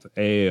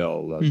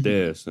ale,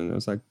 this, and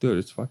it's like, dude,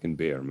 it's fucking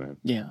beer, man.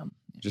 Yeah.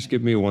 Just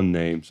give me one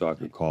name so I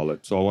can call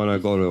it. So when I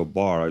go to a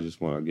bar, I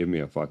just want to give me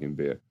a fucking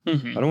beer. I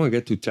don't want to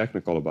get too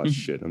technical about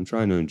shit. I'm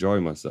trying to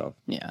enjoy myself.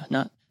 Yeah,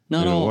 not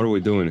all. What are we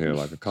doing here?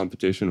 Like a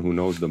competition? Who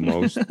knows the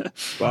most?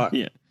 Fuck.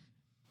 Yeah.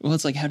 Well,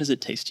 it's like, how does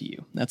it taste to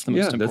you? That's the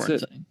most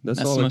important thing. That's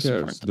the all that most cares.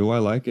 important thing. Do I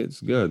like it?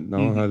 It's good. Now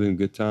I'm having a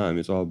good time.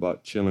 It's all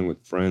about chilling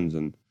with friends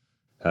and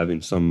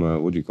having some,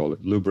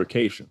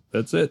 lubrication.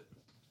 That's it.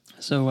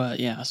 So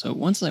so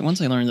once I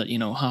learned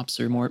that hops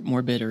are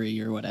more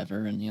bittery or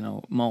whatever,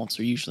 and malts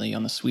are usually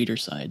on the sweeter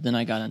side, then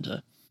I got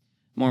into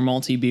more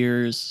malty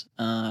beers,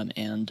 and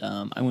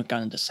I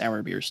got into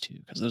sour beers too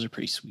because those are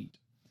pretty sweet.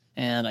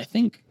 And I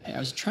think I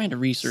was trying to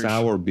research.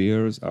 Sour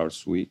beers are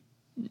sweet.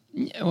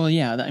 Well,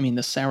 yeah,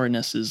 the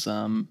sourness is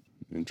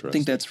Interesting. I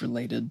think that's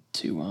related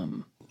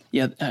to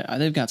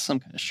they've got some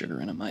kind of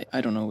sugar in them.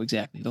 I don't know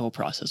exactly the whole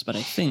process, but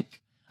I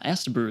think I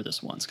asked a brewer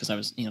this once because I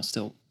was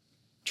still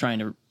trying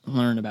to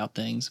learn about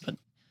things, but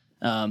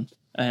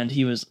and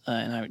he was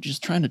and I was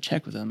just trying to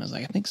check with him. I was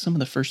like, I think some of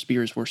the first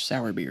beers were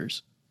sour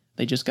beers.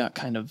 They just got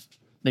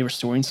they were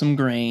storing some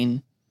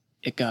grain,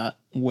 it got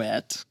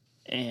wet,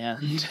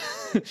 and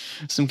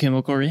some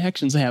chemical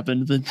reactions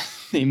happened that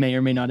they may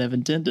or may not have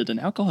intended. And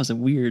alcohol has a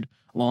weird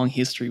long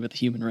history with the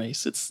human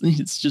race. It's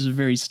just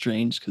very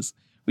strange because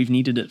we've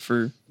needed it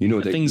for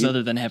things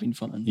other than having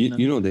fun.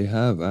 They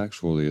have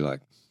actually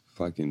like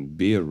fucking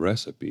beer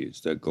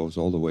recipes that goes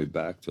all the way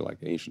back to like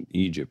ancient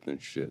Egypt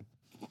and shit.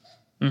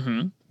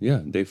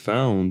 Yeah, they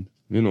found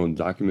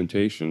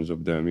documentations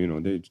of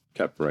them. They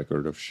kept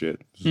record of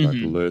shit. It's like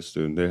a list,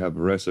 and they have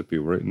a recipe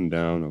written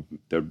down of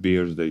their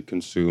beers they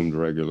consumed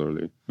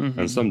regularly.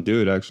 And some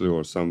dude actually,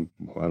 or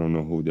I don't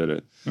know who did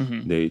it.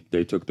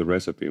 They took the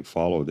recipe and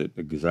followed it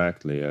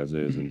exactly as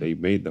is, and they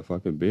made the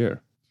fucking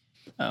beer.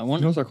 I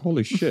was like,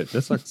 holy shit,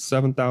 that's like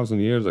 7,000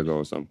 years ago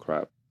or some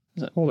crap.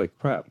 Holy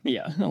crap.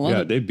 Yeah.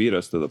 They beat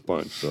us to the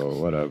punch, so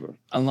whatever.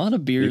 A lot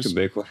of beers. You can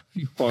make whatever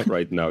you want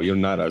right now. You're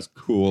not as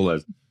cool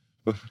as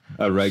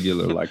a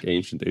regular like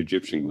ancient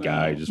Egyptian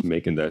guy just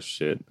making that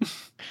shit.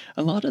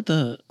 A lot of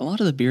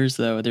the beers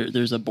though,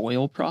 there's a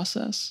boil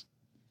process.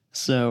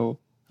 So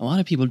a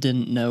lot of people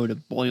didn't know to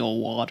boil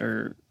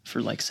water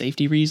for like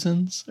safety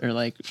reasons or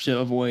like to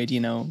avoid,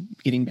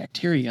 getting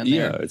bacteria in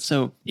there. Yeah, it's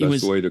the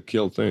best way to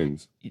kill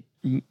things.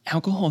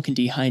 Alcohol can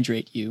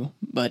dehydrate you,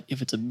 but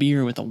if it's a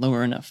beer with a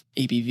lower enough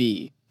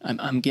ABV,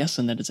 I'm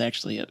guessing that it's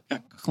actually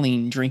a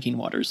clean drinking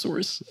water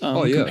source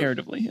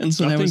comparatively. And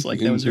so that was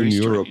very strange.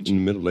 In Europe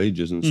in Middle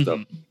Ages and stuff.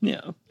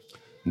 Yeah.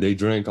 They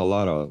drank a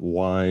lot of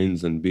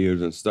wines and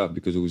beers and stuff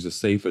because it was the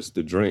safest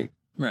to drink.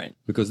 Right.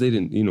 Because they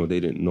didn't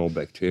know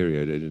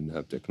bacteria. They didn't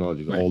have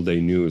technology. Right. All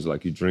they knew is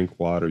like you drink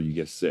water, you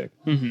get sick.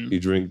 You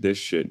drink this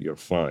shit, you're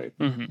fine.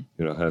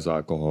 It has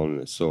alcohol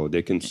in it. So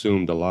they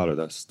consumed a lot of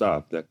that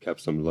stuff that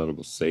kept them a little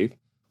bit safe,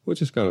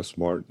 which is kind of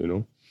smart,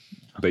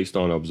 Based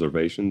on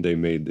observation, they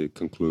made the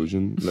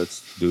conclusion,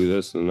 let's do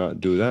this and not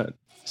do that.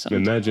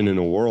 Imagine in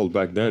a world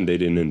back then, they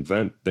didn't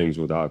invent things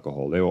with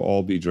alcohol. They will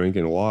all be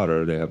drinking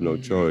water. They have no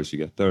choice. You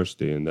get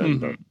thirsty, and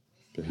then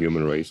the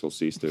human race will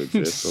cease to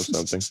exist or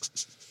something.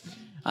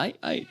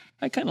 I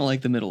kind of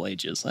like the Middle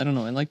Ages. I don't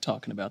know. I like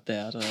talking about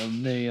that.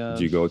 Did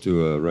you go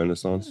to a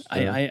Renaissance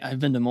fair? I've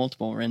been to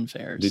multiple Ren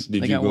fairs.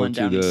 Did you go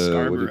to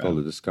the, what do you call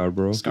it, the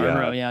Scarborough?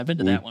 Scarborough, yeah. I've been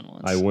to that one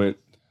once. I went,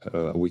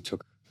 we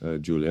took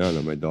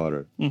Juliana, my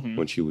daughter,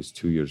 when she was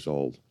 2 years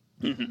old.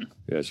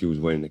 Yeah, she was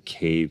wearing a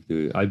cave.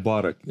 I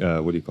bought a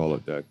what do you call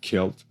it? A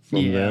kilt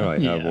from there. I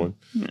have one.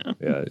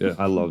 Yeah,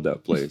 I love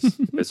that place.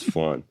 It's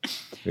fun.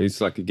 It's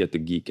like you get to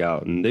geek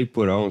out, and they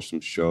put on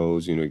some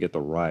shows. You get to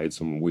ride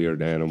some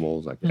weird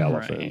animals like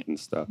elephant and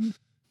stuff.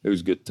 It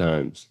was good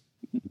times.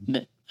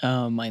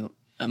 My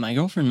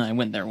girlfriend and I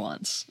went there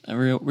once,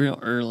 real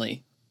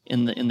early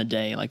in the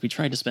day. Like we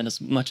tried to spend as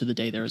much of the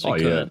day there as we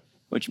could,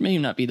 which may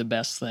not be the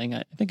best thing.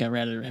 I think I'd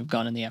rather have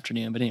gone in the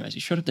afternoon. But anyways,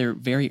 we showed up there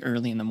very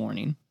early in the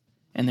morning.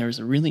 And there was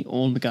a really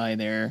old guy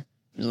there.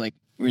 It was like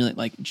really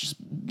like just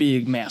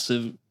big,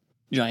 massive,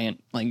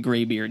 giant, like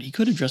gray beard. He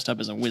could have dressed up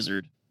as a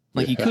wizard.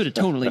 Like he could have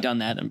totally done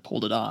that and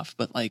pulled it off.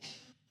 But like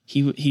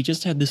he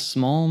just had this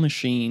small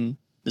machine,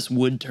 this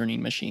wood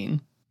turning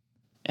machine.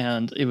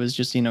 And it was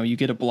just, you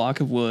get a block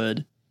of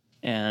wood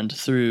and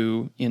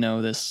through,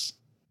 this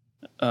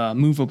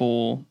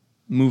movable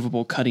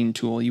cutting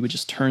tool, you would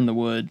just turn the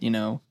wood,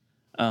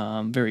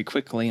 very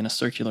quickly in a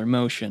circular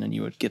motion, and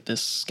you would get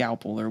this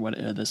scalpel or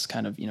this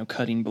kind of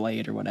cutting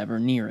blade or whatever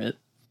near it,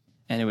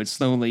 and it would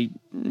slowly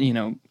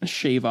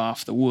shave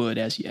off the wood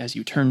as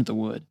you turned the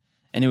wood,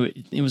 and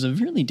it was a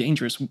really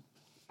dangerous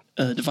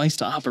device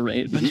to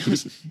operate, but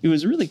it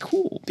was really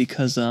cool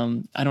because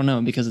I don't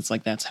know, because it's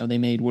like that's how they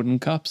made wooden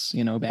cups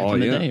back in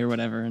the day or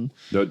whatever. And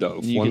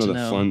one of the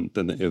fun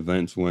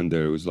events when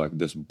there was like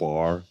this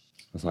bar.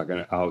 It's like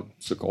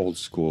it's like old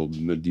school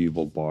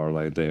medieval bar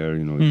like there,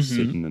 he's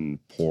sitting in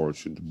the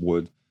porch with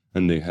wood,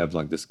 and they have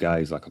like this guy,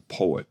 he's like a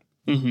poet.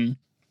 And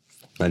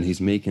he's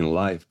making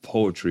live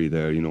poetry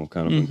there,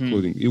 kind of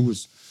including,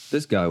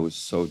 this guy was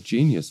so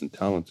genius and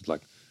talented.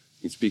 Like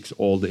he speaks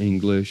all the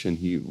English and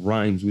he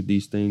rhymes with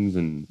these things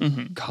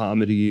and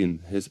comedy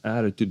and his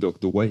attitude,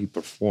 the way he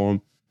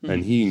performed.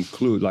 And he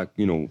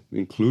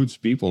includes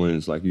people in it.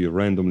 It's like you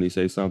randomly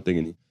say something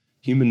and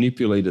he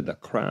manipulated the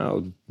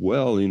crowd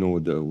well,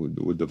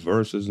 with the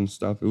verses and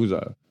stuff. It was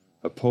a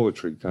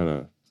poetry kind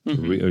of,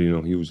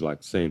 he was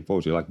like saying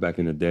poetry, like back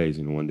in the days,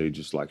 when they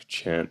just like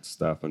chant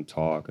stuff and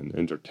talk and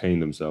entertain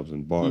themselves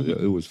in bars.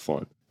 It was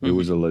fun. It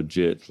was a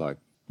legit, like,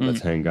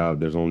 let's hang out.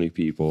 There's only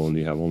people and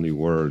you have only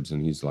words.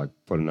 And he's like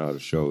putting out a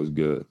show. It was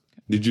good.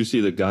 Did you see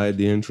the guy at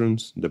the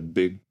entrance? The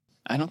big...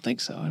 I don't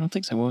think so.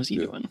 What was he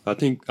doing? I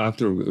think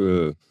after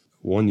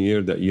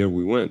that year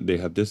we went, they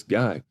have this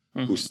guy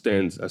who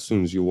stands as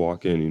soon as you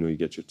walk in, you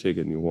get your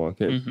ticket and you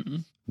walk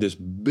in. This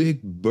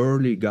big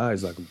burly guy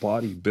is like a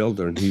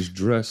bodybuilder and he's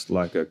dressed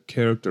like a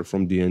character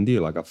from D&D,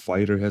 like a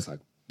fighter, has like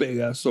big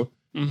ass sword.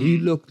 He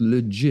looked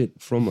legit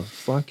from a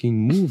fucking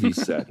movie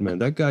set, man.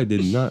 That guy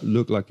did not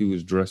look like he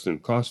was dressed in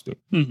costume.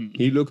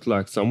 He looked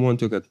like someone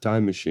took a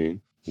time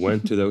machine,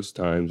 went to those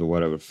times or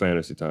whatever,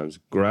 fantasy times,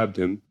 grabbed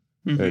him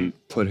and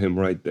put him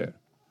right there.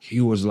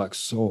 He was like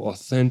so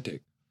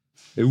authentic.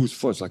 It was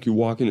fun. It's like you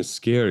walk in, it's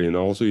scary,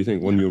 Also, you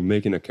think when you're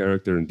making a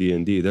character in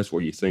D&D, that's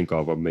what you think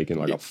of making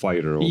like a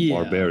fighter or a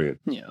barbarian.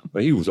 Yeah.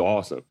 But he was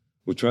awesome.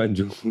 We tried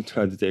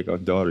to take our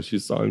daughter. She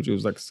saw him. She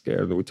was like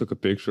scared. We took a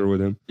picture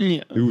with him.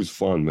 Yeah. It was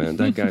fun, man.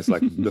 That guy's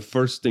like the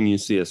first thing you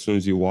see as soon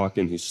as you walk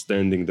in, he's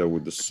standing there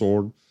with the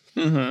sword.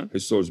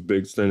 His sword's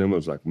big standing. I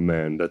was like,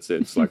 man, that's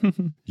it. It's like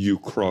you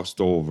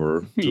crossed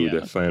over to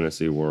the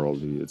fantasy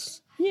world.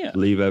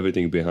 Leave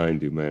everything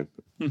behind you, man.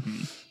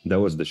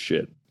 That was the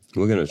shit.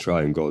 We're going to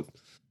try and go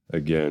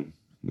again.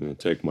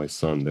 Take my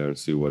son there and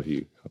see how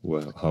he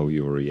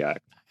will react.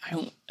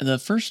 The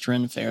first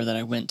Ren Fair that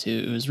I went to,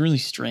 it was really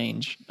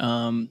strange.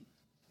 But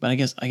I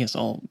guess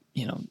all,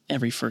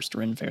 every first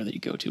Ren Fair that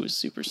you go to is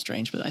super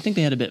strange. But I think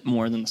they had a bit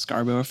more than the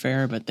Scarborough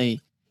Fair, but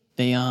it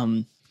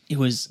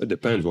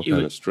depends what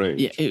kind of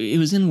strange. Yeah, it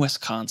was in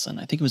Wisconsin.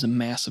 I think it was a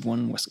massive one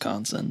in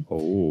Wisconsin.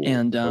 Oh,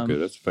 and okay,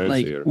 that's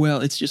fancier.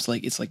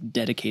 It's like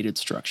dedicated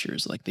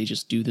structures. Like they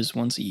just do this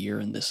once a year,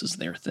 and this is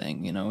their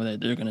thing.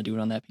 They're going to do it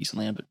on that piece of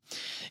land. But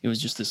it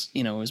was just this.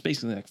 It was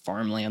basically like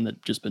farmland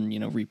that just been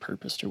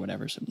repurposed or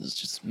whatever. So it was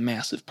just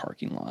massive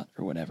parking lot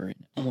or whatever. And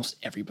almost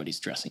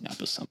everybody's dressing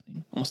up as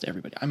something. Almost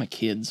everybody. I'm a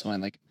kid, so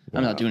I'm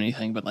not doing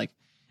anything, but like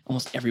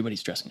almost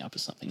everybody's dressing up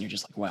as something. You're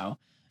just like, wow.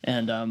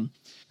 And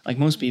like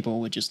most people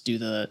would just do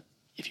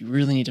if you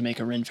really need to make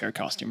a Ren Fair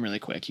costume really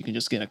quick, you can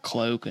just get a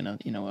cloak and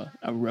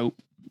a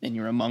rope and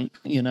you're a monk,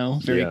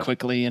 very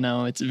quickly,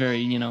 it's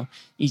very,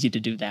 easy to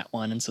do that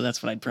one. And so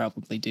that's what I'd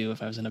probably do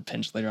if I was in a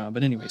pinch later on.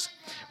 But anyways,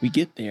 we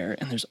get there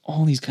and there's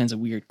all these kinds of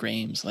weird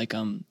games. Like,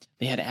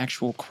 they had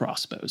actual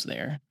crossbows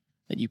there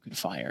that you could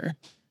fire.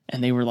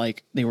 And they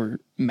were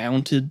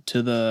mounted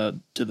to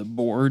the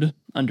board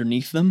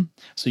underneath them,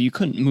 so you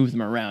couldn't move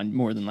them around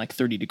more than like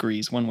 30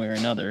 degrees one way or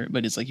another.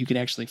 But it's like you could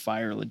actually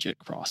fire a legit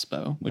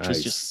crossbow, which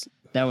was just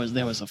that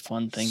was a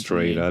fun thing.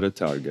 Straight out of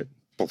Target.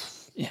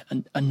 Yeah.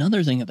 And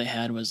another thing that they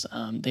had was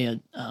they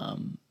had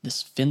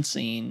this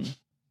fencing.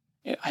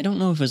 I don't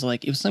know if it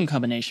was some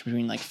combination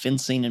between like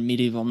fencing and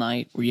medieval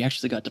knight, where you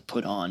actually got to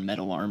put on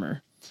metal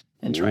armor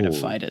and try to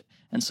fight it.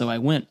 And so I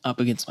went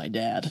up against my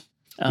dad.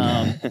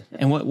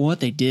 And what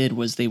they did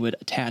was they would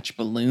attach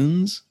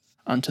balloons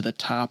onto the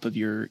top of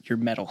your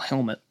metal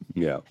helmet,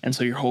 Yeah. And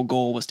so your whole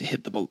goal was to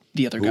hit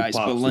the other Who guy's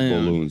pops the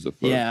balloon. balloons the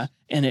first? Yeah.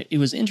 And it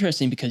was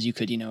interesting because you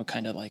could,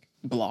 kind of like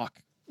block,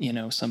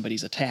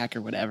 somebody's attack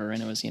or whatever.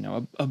 And it was,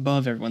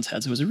 above everyone's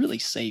heads. It was a really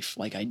safe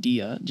like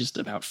idea just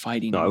about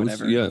fighting or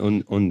whatever.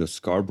 On the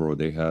Scarborough,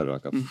 they had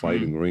like a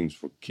fighting range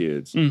for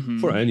kids,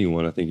 for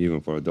anyone, I think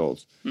even for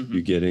adults.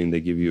 You get in,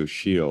 they give you a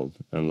shield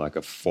and like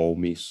a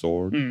foamy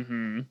sword.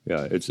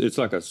 Yeah, it's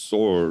like a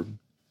sword.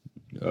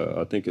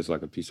 I think it's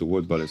like a piece of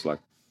wood, but it's like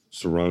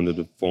surrounded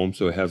with foam,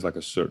 so it has like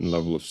a certain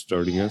level of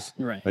sturdiness.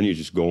 Right. And you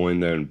just go in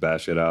there and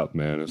bash it out,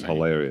 man. It's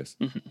hilarious.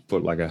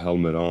 Put like a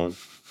helmet on,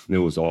 and it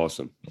was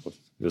awesome.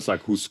 It's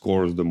like who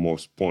scores the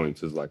most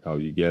points is like how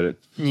you get it.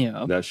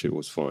 Yeah. That shit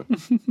was fun.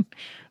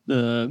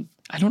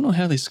 I don't know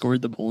how they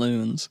scored the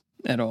balloons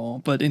at all,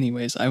 but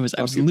anyways, I was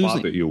If you losing.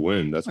 pop it, you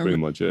win. That's pretty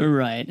much it.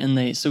 Right.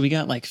 And so we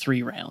got like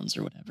 3 rounds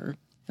or whatever.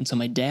 And so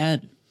my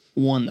dad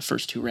won the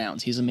first 2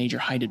 rounds. He's a major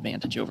height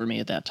advantage over me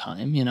at that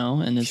time,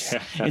 and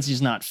it's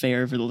just not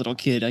fair for the little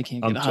kid. I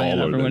can't get high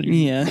enough.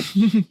 Yeah.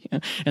 Yeah.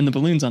 And the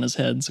balloon's on his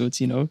head, so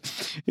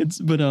That's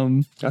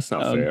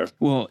not fair.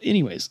 Well,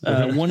 anyways,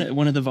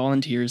 one of the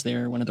volunteers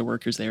there, one of the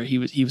workers there, he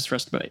was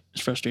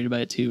frustrated by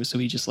it too. So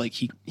he just like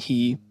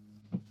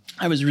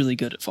I was really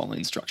good at following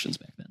instructions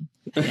back then.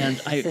 And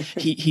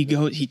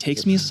he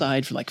takes me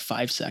aside for like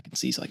 5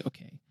 seconds. He's like,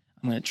 okay,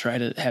 I'm going to try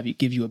to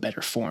give you a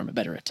better form, a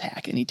better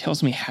attack. And he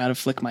tells me how to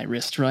flick my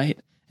wrist right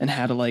and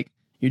how to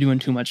you're doing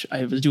too much.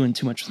 I was doing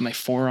too much with my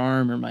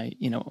forearm or my,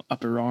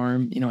 upper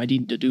arm. I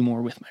needed to do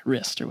more with my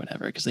wrist or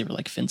whatever, because they were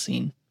like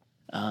fencing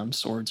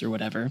swords or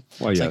whatever.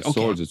 Well, yeah,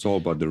 swords, it's all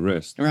about the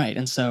wrist. Right.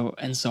 And so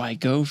I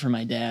go for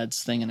my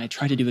dad's thing and I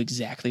try to do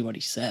exactly what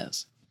he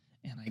says.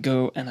 And I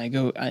go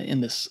in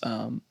this,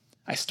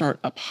 I start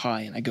up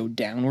high and I go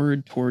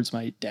downward towards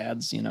my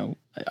dad's,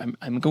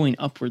 I'm going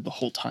upward the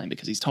whole time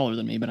because he's taller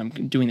than me, but I'm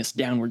doing this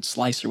downward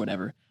slice or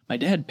whatever. My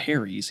dad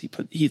parries.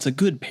 It's a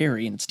good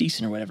parry and it's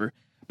decent or whatever,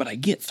 but I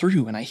get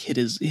through and I hit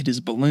his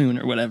balloon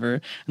or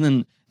whatever. And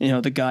then,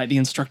 the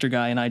instructor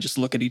guy and I just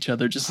look at each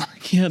other just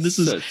like, yeah,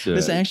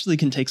 this actually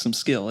can take some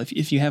skill.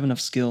 If you have enough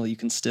skill, you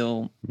can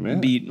still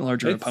beat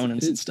larger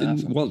opponents and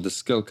stuff. Well, the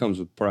skill comes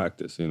with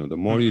practice. The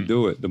more you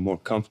do it, the more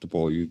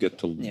comfortable you get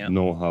to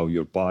know how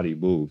your body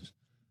moves.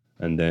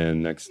 And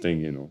then next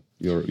thing,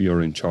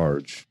 you're in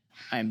charge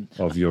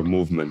of your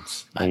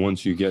movements. And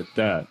once you get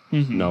that,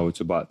 now it's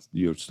about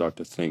you start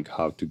to think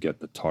how to get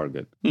the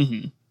target.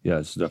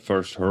 Yes, the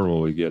first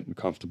hurdle, you get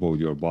comfortable with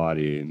your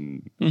body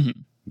and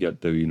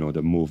get the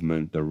the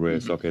movement, the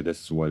wrist. Okay,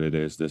 this is what it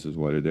is. This is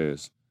what it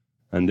is.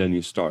 And then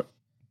you start.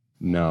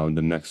 Now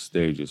the next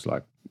stage is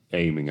like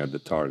aiming at the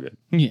target.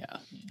 Yeah,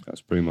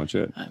 that's pretty much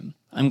it.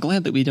 I'm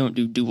glad that we don't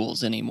do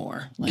duels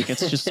anymore. Like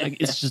it's just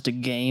a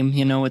game.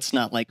 It's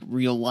not like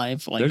real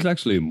life. Like there's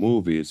actually a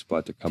movie. It's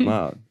about to come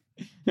out.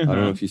 I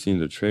don't know if you've seen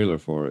the trailer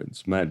for it.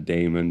 It's Matt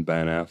Damon,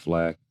 Ben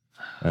Affleck,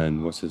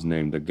 and what's his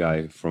name? The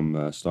guy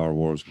from Star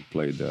Wars who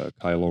played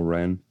Kylo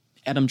Ren.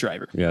 Adam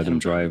Driver. Yeah, Adam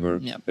Driver.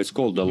 Yep. It's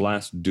called The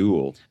Last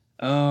Duel.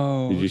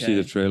 Oh, did you see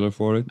the trailer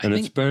for it?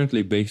 It's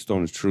apparently based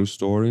on a true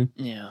story.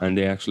 Yeah. And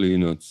they actually,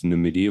 it's in the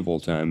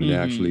medieval time, and they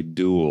actually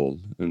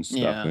dueled and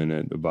stuff in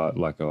it about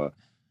like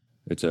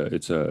it's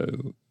a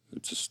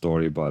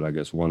story about, I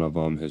guess, one of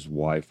them, his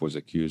wife was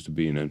accused of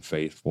being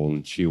unfaithful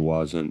and she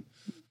wasn't.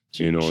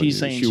 She's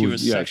saying she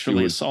was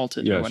sexually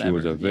assaulted or whatever. She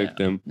was a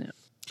victim. Yeah.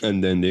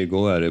 And then they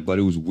go at it, but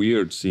it was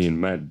weird seeing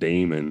Matt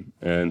Damon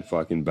and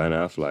fucking Ben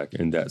Affleck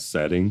in that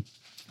setting.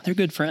 They're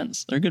good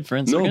friends. No,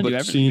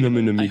 but seeing them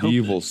in a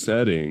medieval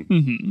setting,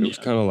 it was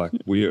kind of like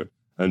weird.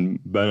 And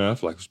Ben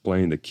Affleck was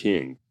playing the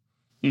king.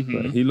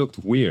 But he looked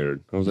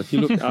weird. I was like, he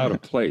looked out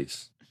of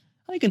place.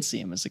 I can see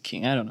him as a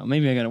king. I don't know.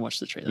 Maybe I got to watch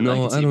the trailer.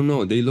 No, I don't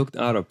know. They looked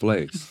out of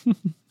place.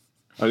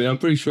 I mean, I'm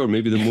pretty sure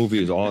maybe the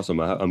movie is awesome.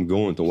 I'm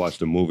going to watch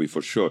the movie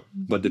for sure.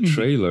 But the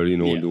trailer,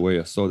 the way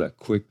I saw that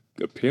quick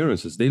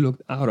appearances, they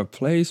looked out of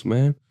place,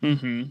 man.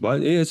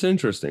 But it's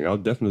interesting. I'll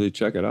definitely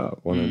check it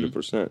out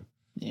 100%.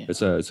 Yeah.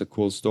 It's a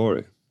cool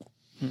story.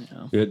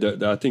 Yeah,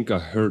 I think I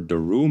heard the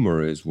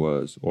rumor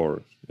was,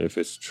 or if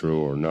it's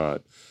true or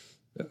not,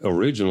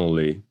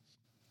 originally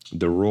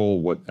the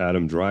role what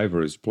Adam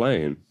Driver is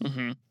playing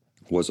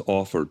was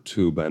offered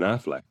to Ben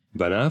Affleck.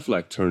 Ben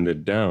Affleck turned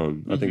it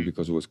down, I think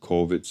because it was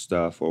COVID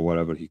stuff or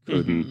whatever, he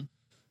couldn't.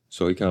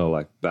 So he kind of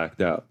like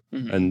backed out.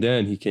 And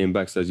then he came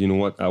back, says, you know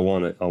what, I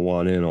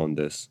want in on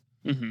this.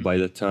 By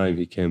the time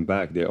he came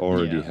back, they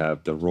already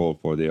have the role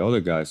for the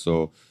other guy.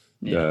 So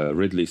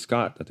Ridley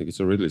Scott, I think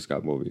it's a Ridley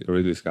Scott movie.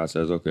 Ridley Scott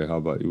says, okay, how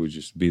about you would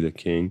just be the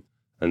king?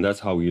 And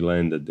that's how he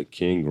landed the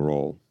king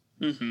role.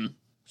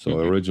 So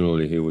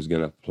originally he was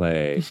going to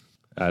play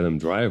Adam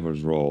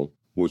Driver's role,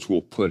 which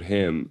will put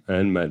him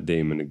and Matt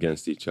Damon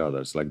against each other.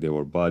 It's like they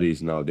were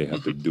buddies. Now they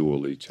have to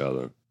duel each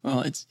other.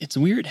 Well, it's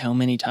weird how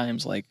many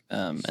times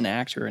an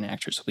actor or an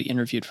actress will be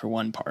interviewed for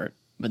one part,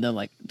 but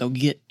they'll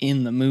get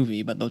in the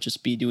movie, but they'll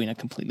just be doing a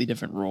completely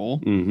different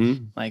role.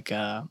 Like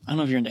I don't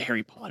know if you're into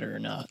Harry Potter or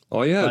not.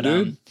 Oh yeah,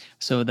 dude.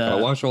 I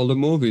watch all the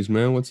movies,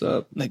 man. What's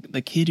up?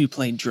 The kid who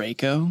played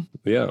Draco.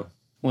 Yeah.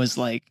 Was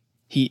like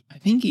I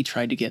think he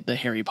tried to get the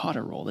Harry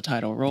Potter role, the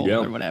title role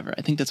or whatever.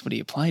 I think that's what he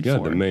applied for. Yeah,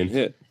 the main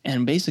hit.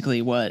 And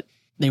basically what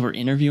they were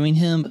interviewing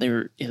him, but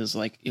it was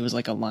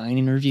like a line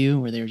interview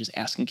where they were just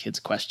asking kids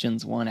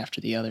questions one after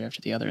the other,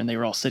 and they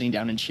were all sitting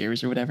down in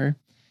chairs or whatever.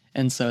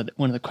 And so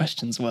one of the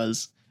questions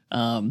was,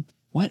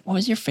 what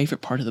was your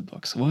favorite part of the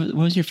books? What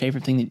was your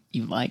favorite thing that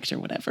you liked or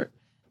whatever?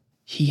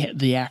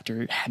 The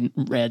actor hadn't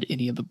read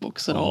any of the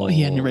books at all.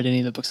 He hadn't read any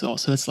of the books at all.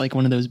 So it's like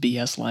one of those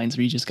BS lines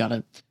where you just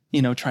gotta,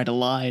 try to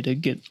lie to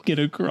get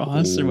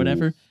across or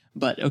whatever.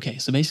 But okay,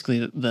 so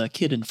basically the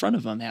kid in front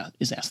of him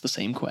is asked the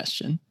same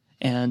question.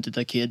 And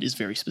the kid is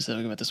very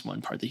specific about this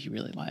one part that he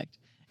really liked.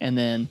 And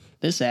then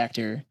this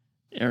actor,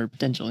 or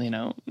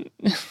potential,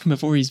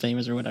 before he's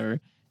famous or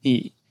whatever,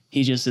 he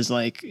just is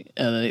like,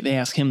 they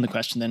ask him the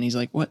question, then he's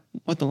like, what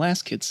the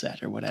last kid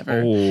said or whatever.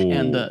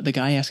 And the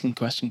guy asking the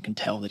question can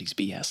tell that he's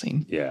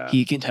BSing. Yeah.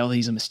 He can tell that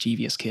he's a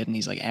mischievous kid. And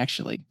he's like,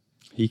 actually,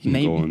 he can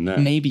go on that.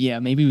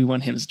 Maybe we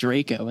want him as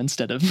Draco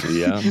instead of...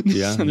 Yeah,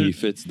 he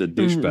fits the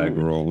douchebag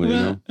role, you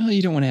know? Well,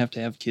 you don't want to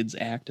have kids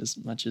act as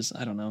much as,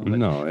 I don't know.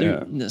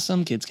 But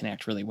some kids can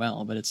act really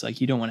well, but it's like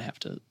you don't want to have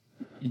to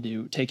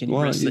take any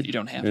risks that you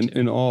don't have to.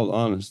 In all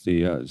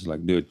honesty, it's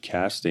like, dude,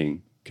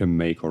 casting can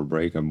make or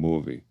break a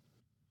movie.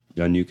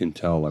 And you can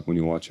tell, like, when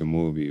you watch a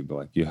movie, but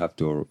like, you have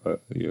to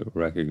you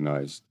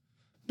recognize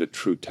the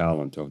true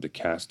talent of the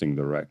casting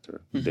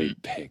director they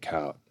pick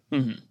out.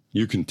 Mm-hmm.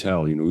 You can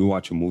tell, we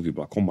watch a movie,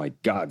 but like, oh my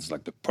God, it's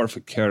like the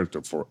perfect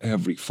character for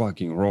every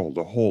fucking role.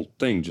 The whole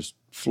thing just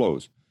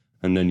flows.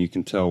 And then you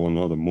can tell in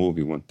another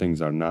movie when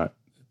things are not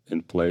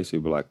in place,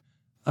 you'll be like,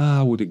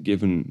 I would have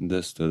given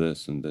this to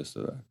this and this to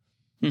that.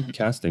 Mm-hmm.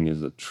 Casting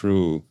is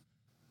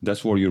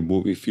that's where your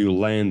movie, if you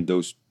land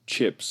those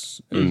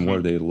chips and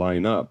where they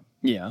line up,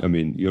 I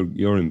mean,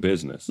 you're in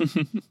business,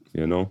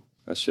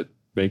 That shit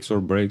makes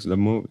or breaks the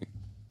movie.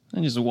 I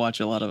just watch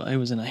I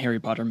was in a Harry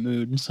Potter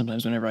mood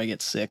sometimes whenever I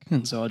get sick.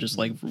 And so I'll just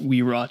like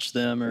rewatch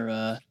them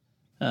or,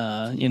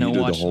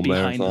 watch the behind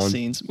marathon? the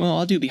scenes. Well,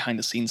 I'll do behind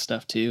the scenes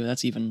stuff too.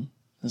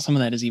 Some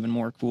of that is even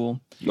more cool.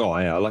 Oh,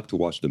 yeah, I like to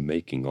watch the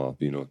making of,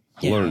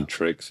 learn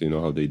tricks,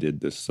 how they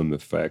did some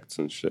effects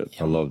and shit.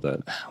 Yeah. I love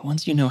that.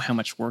 Once you know how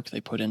much work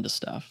they put into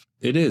stuff.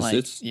 It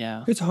is.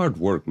 It's hard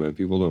work, man.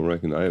 People don't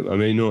recognize. I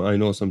mean, I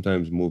know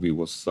sometimes movie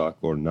will suck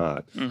or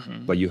not,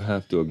 but you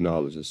have to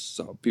acknowledge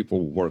that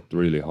people worked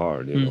really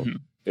hard,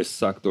 It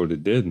sucked or they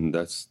didn't,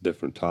 that's a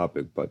different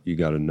topic, but you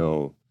got to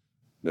know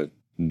that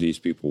these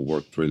people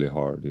worked really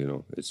hard,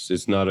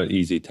 It's not an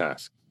easy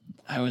task.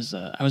 I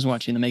was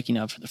watching the making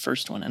of for the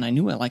first one, and I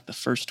knew I liked the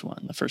first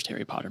one, the first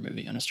Harry Potter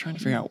movie, and I was trying to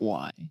figure out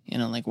why.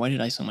 Why did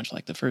I so much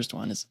like the first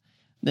one? Is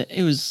that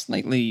it was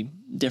slightly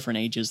different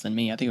ages than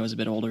me. I think I was a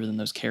bit older than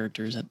those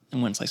characters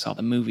once I saw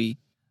the movie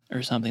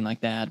or something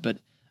like that. But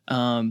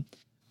I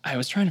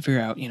was trying to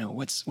figure out,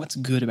 what's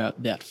good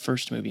about that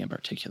first movie in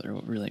particular,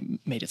 what really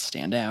made it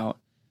stand out.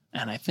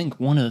 And I think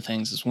one of the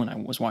things is when I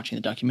was watching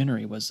the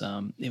documentary was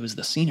it was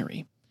the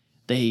scenery.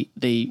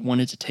 They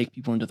wanted to take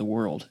people into the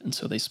world, and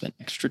so they spent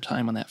extra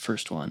time on that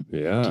first one.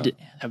 Yeah. To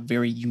have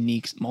very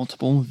unique,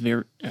 multiple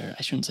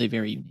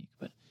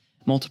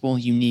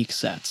unique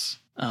sets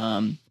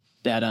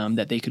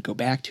that they could go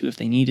back to if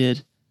they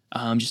needed.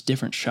 Just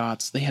different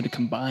shots. They had to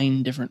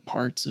combine different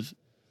parts of,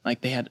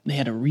 like they had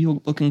a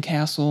real looking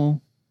castle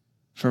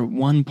for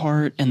one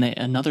part, and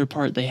another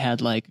part they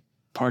had like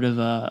part of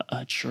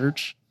a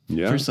church.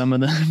 Yeah. For some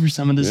of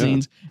the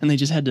scenes, and they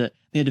had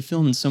to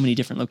film in so many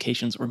different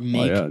locations or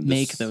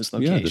make those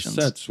locations. Yeah,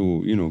 the sets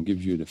will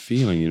give you the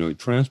feeling,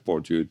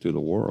 transport you to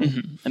the world.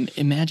 Mm-hmm. And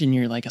imagine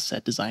you're like a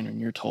set designer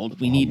and you're told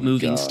we need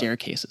moving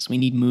staircases. We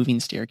need moving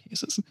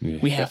staircases. Yeah.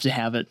 We have to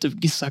have it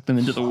to suck them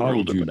into the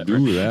world or whatever.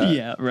 Do that?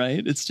 Yeah,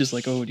 right. It's just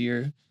like, oh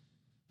dear.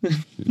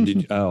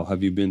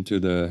 Have you been to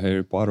the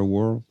Harry Potter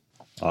world?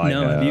 I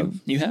have.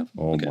 You have?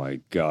 Oh my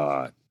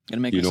God.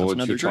 You know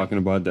what you're talking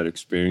about, that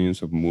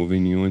experience of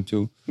moving you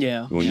into?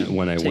 Yeah.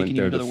 When I went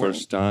there the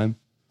first time,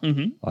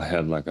 mm-hmm. I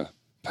had like a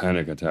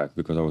panic attack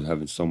because I was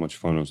having so much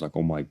fun. I was like,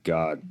 oh my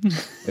God.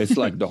 It's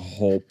like the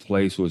whole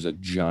place was a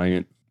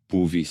giant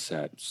movie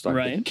set. It's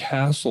like the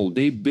castle.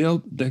 They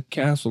built the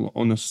castle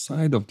on the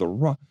side of the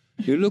rock.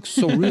 It looks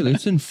so real.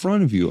 It's in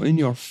front of you, in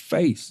your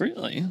face.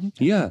 Really?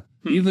 Yeah.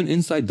 Even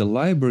inside the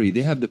library,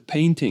 they have the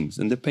paintings,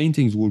 and the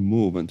paintings would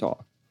move and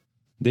talk.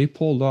 They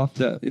pulled off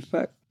that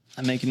effect.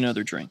 I'm making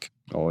another drink.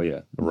 Oh, yeah.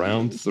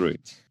 Round 3.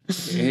 It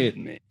hit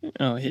me.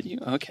 Oh, it hit you?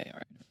 Okay, all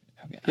right.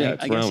 Okay. Yeah,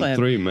 it's round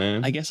 3,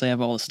 man. I guess I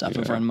have all the stuff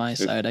over on my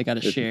side. I got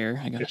to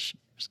share.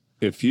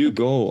 If you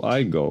go,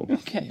 I go.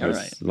 Okay, all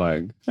right.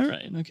 All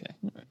right, okay.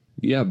 All right.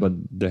 Yeah, but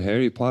the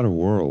Harry Potter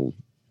world,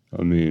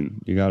 I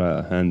mean, you got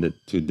to hand it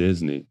to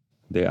Disney.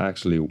 They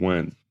actually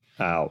went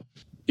out.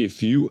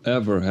 If you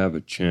ever have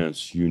a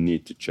chance, you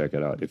need to check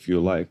it out. If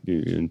you're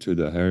into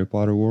the Harry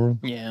Potter world.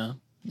 Yeah.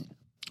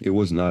 It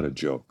was not a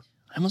joke.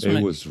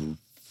 It was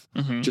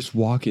just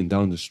walking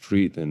down the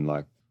street and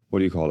like, what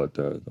do you call it?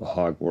 The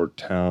Hogwarts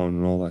town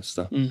and all that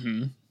stuff.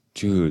 Mm-hmm.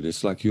 Dude,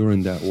 it's like you're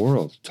in that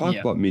world. Talk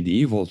about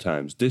medieval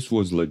times. This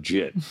was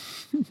legit.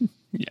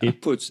 Yeah.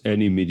 It puts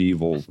any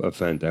medieval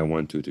event I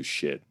went to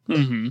shit.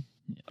 Mm-hmm.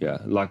 Yeah,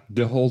 like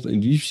the whole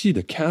thing. You see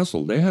the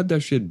castle, they had that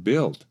shit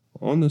built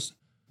on this.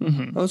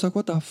 Mm-hmm. I was like,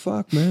 what the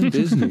fuck, man?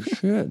 Disney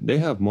shit. They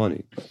have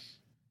money.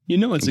 You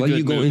know it's a But good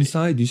you go movie.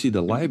 inside, you see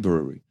the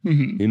library.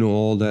 Mm-hmm. You know,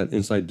 all that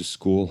inside the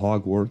school,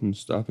 Hogwarts and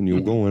stuff. And you're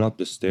going up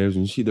the stairs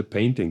and you see the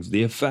paintings,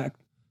 the effect.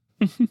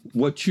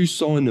 What you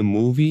saw in the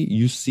movie,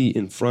 you see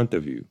in front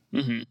of you.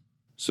 Mm-hmm.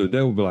 So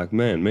they will be like,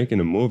 man, making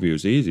a movie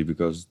was easy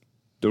because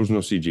there was no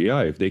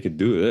CGI. If they could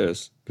do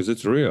this, because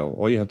it's real,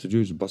 all you have to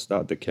do is bust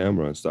out the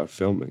camera and start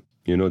filming.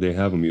 You know, they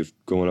have them, you're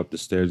going up the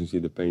stairs and see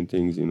the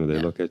paintings, you know, they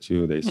look at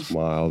you, they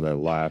smile, they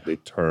laugh, they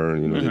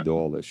turn, you know, they do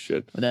all this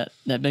shit. Well,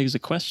 that begs a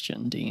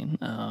question, Dean.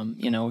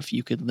 You know, if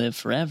you could live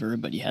forever,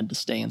 but you had to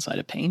stay inside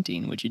a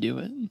painting, would you do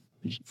it?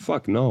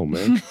 Fuck no,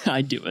 man.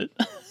 I'd do it.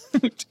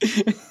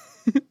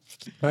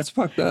 That's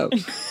fucked up.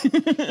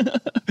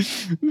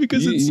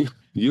 Because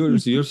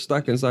You're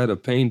stuck inside a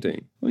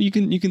painting. well, you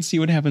can see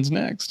what happens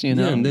next, you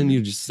know. Yeah, and then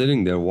you're just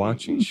sitting there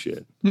watching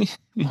shit.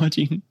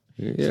 Watching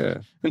Yeah.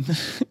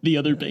 the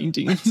other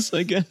paintings,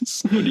 I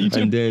guess. What are you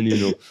doing? And then,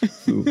 you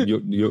know,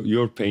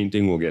 your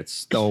painting will get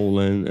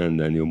stolen, and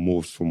then you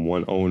move from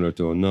one owner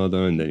to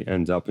another, and then it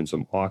ends up in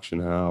some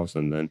auction house,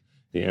 and then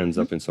it ends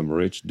up in some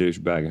rich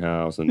douchebag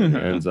house, and then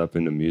it ends up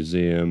in the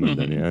museum, and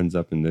then it ends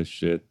up in this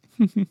shit.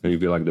 And you'd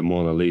be like the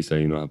Mona Lisa,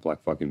 you know, have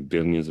like fucking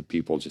billions of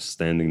people just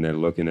standing there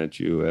looking at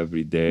you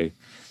every day.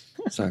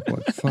 It's like,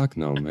 what? Fuck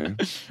no, man.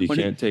 You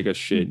can't take a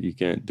shit. You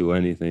can't do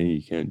anything.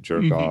 You can't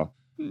jerk off.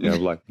 You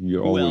have like,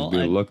 you're always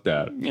being looked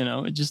at. You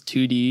know, just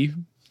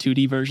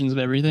 2D versions of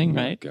everything,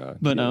 right? God,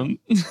 but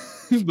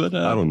but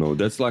I don't know.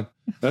 That's like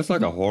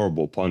a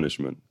horrible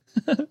punishment.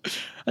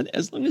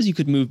 as long as you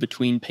could move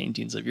between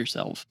paintings of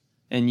yourself,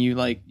 and you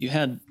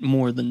had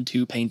more than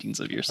 2 paintings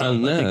of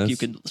yourself, I think you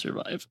could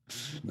survive.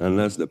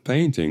 Unless the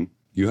painting,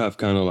 you have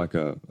kind of like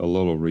a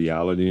little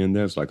reality in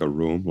there. It's like a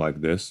room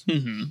like this.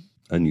 Mm-hmm.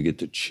 And you get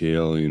to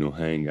chill, you know,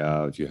 hang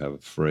out. You have a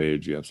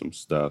fridge, you have some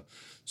stuff.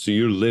 So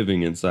you're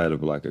living inside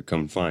of like a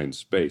confined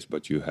space,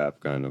 but you have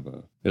kind of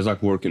it's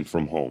like working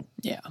from home.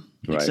 Yeah.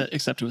 Right.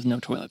 Except with no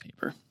toilet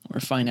paper or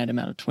a finite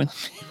amount of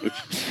toilet paper.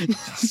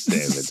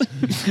 Damn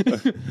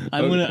it.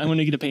 I'm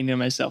gonna get a painting of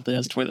myself that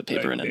has toilet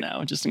paper in it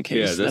now, just in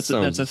case. Yeah, that's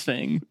a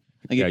thing.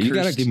 Yeah, you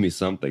gotta give me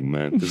something,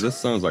 man, because this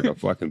sounds like a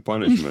fucking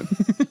punishment.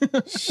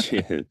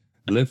 Shit.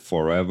 Live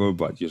forever,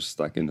 but you're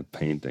stuck in the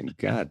painting.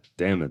 God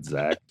damn it,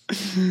 Zach.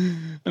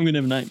 I'm gonna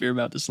have a nightmare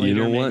about this later.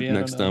 You know what? Maybe,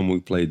 Next time we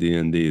play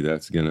D&D,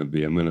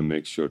 I'm gonna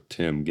make sure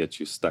Tim gets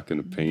you stuck in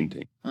the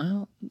painting.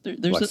 Well, there's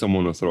like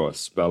someone will throw a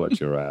spell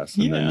at your ass,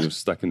 and then you're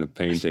stuck in the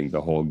painting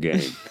the whole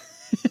game.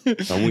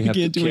 And we have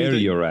to carry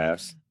your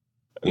ass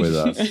with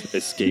us,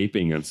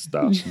 escaping and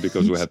stuff,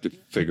 because we have to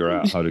figure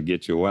out how to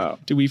get you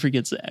out. Do we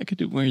forget Zack?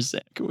 Where's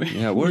Zack?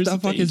 Where the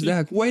fuck is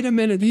Zack? Wait a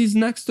minute, he's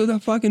next to the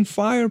fucking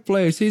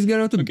fireplace. He's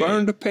going to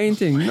burn the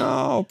painting.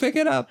 No, pick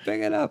it up.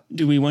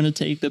 Do we want to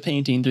take the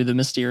painting through the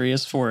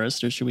mysterious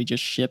forest, or should we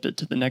just ship it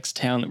to the next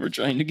town that we're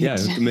trying to get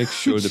to? Yeah, you have to make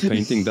sure the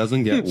painting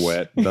doesn't get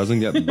wet, doesn't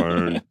get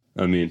burned.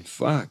 I mean,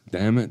 fuck,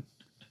 damn it.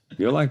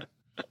 You're like,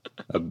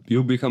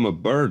 you'll become a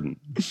burden.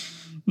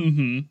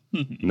 Mm-hmm.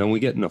 Mm-hmm. And then we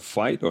get in a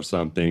fight or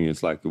something.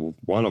 It's like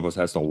one of us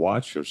has to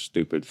watch your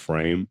stupid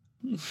frame.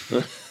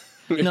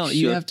 No,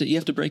 you have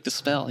to break the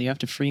spell. You have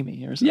to free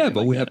me or something. Yeah,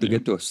 but we have to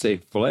get to a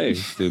safe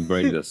place to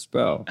break the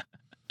spell.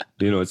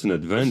 You know, it's an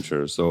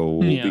adventure, so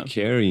we'll be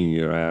carrying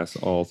your ass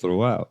all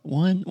throughout.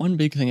 One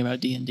big thing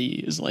about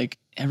D&D is like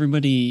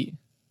everybody.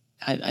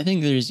 I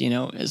think there's, you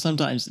know,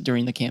 sometimes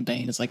during the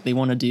campaign, it's like they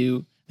want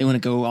to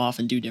go off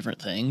and do different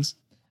things.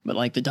 But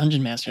like the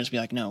dungeon masters be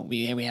like, no,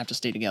 we have to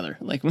stay together.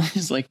 Like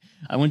it's like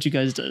I want you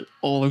guys to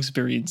all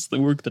experience the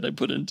work that I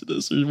put into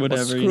this or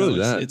whatever. Well, screw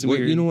that. It's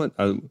weird. You know what?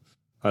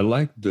 I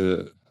like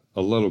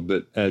a little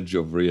bit edge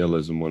of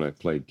realism when I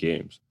play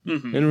games.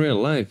 Mm-hmm. In real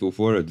life, if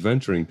we're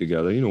adventuring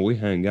together, you know, we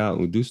hang out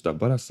and we do stuff.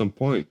 But at some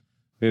point,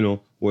 you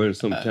know, we're in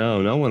some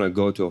town. I want to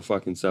go to a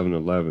fucking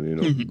 7-Eleven, you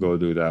know, go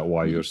do that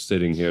while you're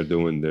sitting here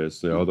doing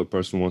this. The other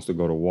person wants to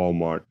go to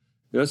Walmart.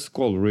 That's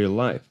called real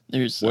life.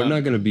 We're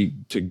not going to be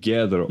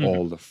together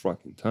all the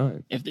fucking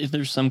time. If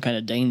there's some kind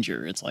of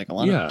danger, it's like a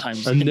lot of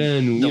times and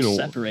then, they'll you know,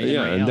 separate.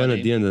 And then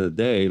at the end of the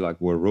day,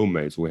 like we're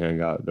roommates. We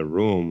hang out in the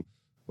room.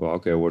 Well,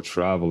 okay, we're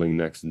traveling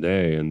next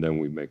day, and then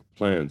we make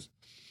plans.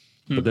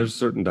 But there's a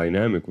certain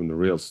dynamic when the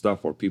real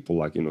stuff where people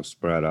like, you know,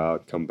 spread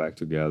out, come back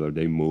together,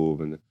 they move,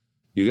 and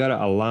you got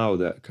to allow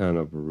that kind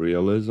of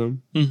realism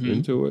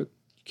into it.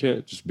 You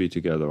can't just be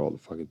together all the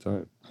fucking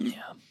time.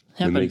 Yeah.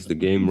 It makes the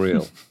game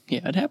real.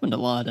 Yeah, it happened a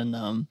lot. And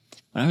when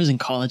I was in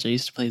college, I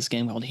used to play this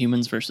game called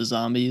Humans versus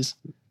Zombies.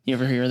 You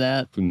ever hear of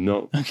that?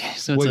 No. Okay,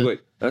 so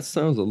wait. That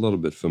sounds a little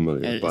bit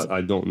familiar, but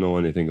I don't know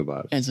anything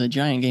about it. It's a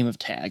giant game of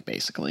tag,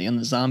 basically, and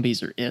the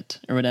zombies are it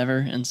or whatever.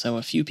 And so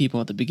a few people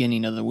at the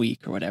beginning of the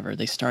week or whatever,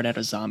 they start out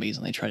as zombies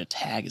and they try to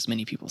tag as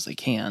many people as they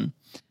can.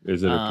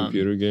 Is it a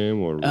computer game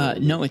or?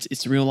 No,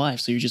 it's real life.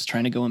 So you're just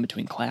trying to go in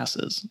between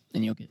classes,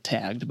 and you'll get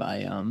tagged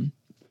by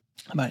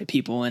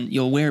people, and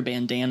you'll wear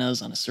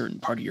bandanas on a certain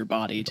part of your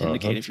body to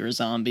indicate if you're a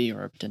zombie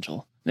or a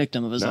potential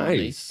victim of a zombie.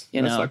 Nice.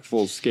 You That's know? like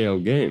full scale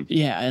game.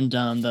 Yeah, and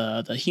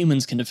the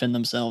humans can defend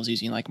themselves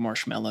using like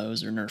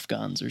marshmallows or Nerf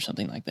guns or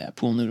something like that,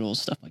 pool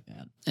noodles, stuff like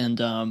that.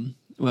 And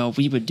well,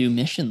 we would do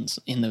missions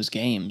in those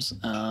games,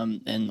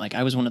 and like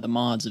I was one of the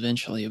mods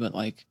eventually, but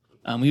like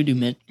we would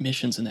do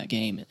missions in that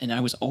game, and I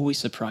was always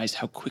surprised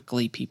how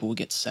quickly people would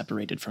get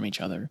separated from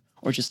each other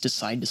or just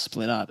decide to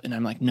split up. And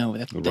I'm like, no,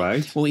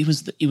 Right. Well, it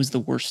was the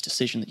worst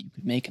decision that you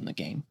could make in the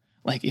game.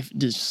 Like if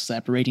just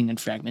separating and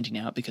fragmenting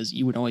out, because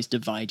you would always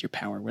divide your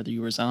power, whether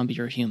you were a zombie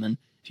or a human.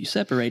 If you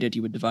separated,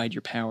 you would divide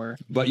your power.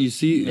 But you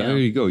see, Yeah. there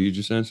you go. You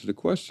just answered the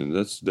question.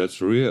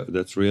 That's real.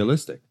 That's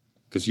realistic,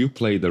 because you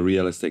played a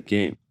realistic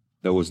game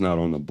that was not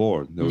on the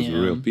board. There was Yeah.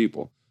 real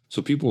people.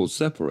 So people will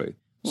separate.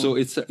 So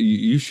it's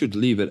you should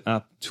leave it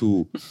up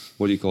to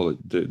what do you call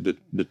it?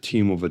 The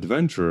team of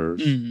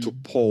adventurers to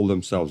pull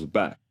themselves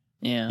back.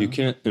 Yeah. You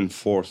can't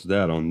enforce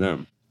that on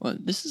them, Well,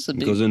 this is a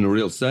big. because in a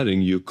real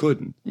setting you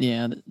couldn't.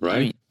 Yeah. Right? I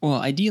mean, well,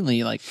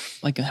 ideally, like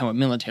how a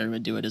military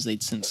would do it is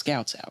they'd send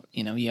scouts out.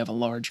 You know, you have a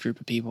large group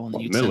of people, and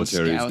then you'd Military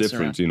send is scouts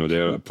different. around. You know,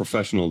 they're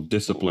professional,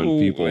 disciplined Oh,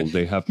 people. right.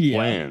 They have Yeah.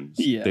 plans.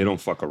 Yeah. They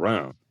don't fuck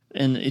around.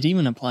 And it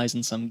even applies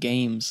in some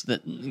games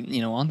that,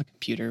 you know, on the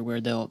computer, where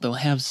they'll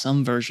have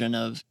some version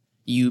of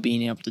you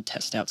being able to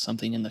test out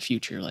something in the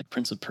future, like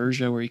Prince of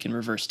Persia, where you can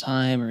reverse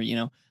time, or, you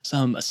know,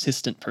 some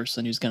assistant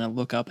person who's going to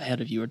look up ahead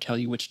of you or tell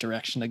you which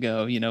direction to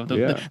go. You know,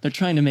 they're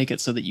trying to make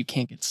it so that you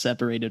can't get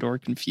separated or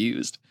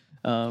confused.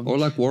 Or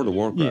like World of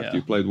Warcraft. Yeah.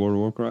 You played World of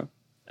Warcraft?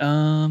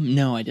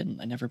 No, I didn't.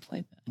 I never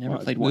played that. I never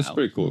played WoW. It's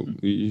pretty cool.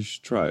 You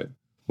should try it.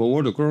 Well,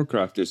 World of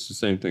Warcraft is the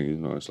same thing. You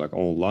know, it's like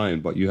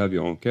online, but you have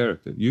your own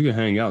character. You can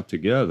hang out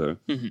together,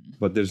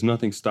 but there's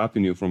nothing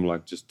stopping you from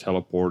like just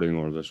teleporting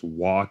or just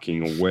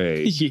walking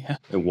away. Yeah.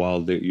 And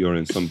while you're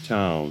in some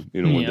town,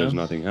 you know, when Yeah. there's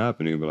nothing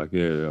happening, but like,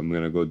 yeah, I'm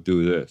gonna go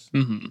do this.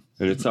 And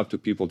it's up to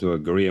people to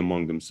agree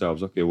among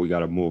themselves. Okay, we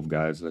gotta move,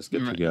 guys. Let's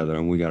get Right. together,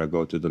 and we gotta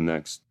go to the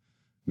next.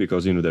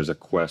 Because, you know, there's a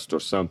quest or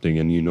something,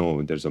 and you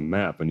know there's a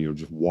map, and you're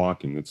just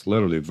walking. It's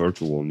literally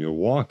virtual, and you're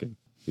walking,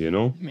 you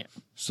know? Yeah.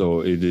 So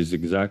it is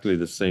exactly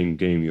the same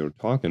game you're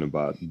talking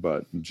about,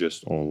 but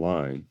just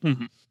online.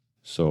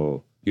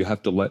 So you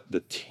have to let the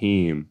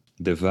team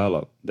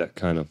develop that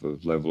kind of a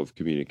level of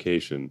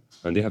communication,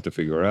 and they have to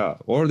figure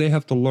out, or they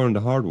have to learn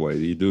the hard way.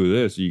 You do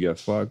this, you get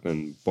fucked,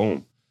 and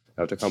boom.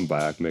 Have to come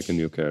back, make a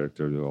new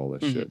character, do all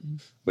this shit.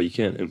 But you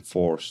can't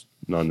enforce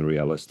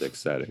non-realistic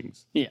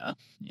settings. Yeah.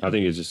 I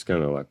think it's just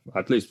kind of like,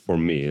 at least for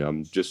me,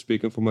 I'm just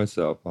speaking for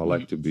myself. I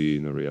like to be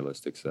in the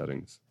realistic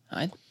settings.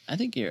 I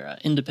think you're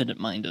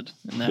independent-minded,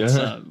 and that's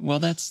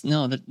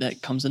Yeah. that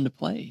comes into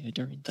play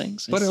during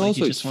things. But It's like also,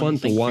 you it's just wanna fun to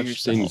think for watch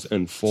yourself. things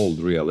unfold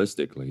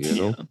realistically, you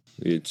know? Yeah.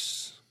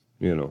 It's,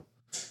 you know,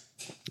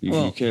 you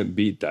Well- can't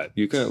beat that.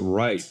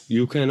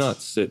 You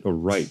cannot sit or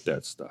write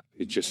that stuff.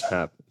 It just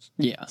happens,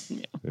 Yeah.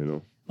 you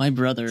know? My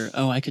brother.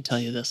 Oh, I could tell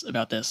you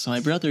about this. So my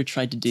brother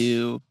tried to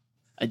do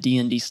a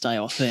D&D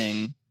style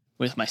thing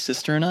with my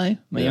sister and I,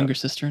 my Yeah. younger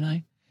sister and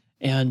I,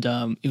 and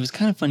it was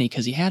kind of funny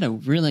because he had a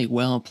really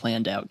well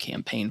planned out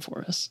campaign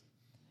for us,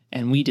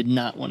 and we did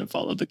not want to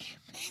follow the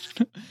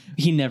campaign.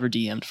 He never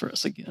DM'd for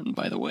us again,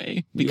 by the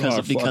way, because you are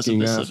of fucking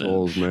this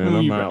assholes, event. man.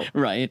 I'm out.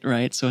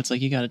 Right. So it's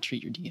like you got to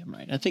treat your DM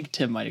right. I think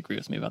Tim might agree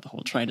with me about the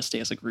whole trying to stay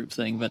as a group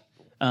thing, but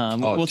Oh,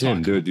 we'll Tim,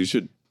 talk. dude, you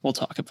should. We'll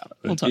talk about it.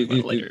 We'll talk about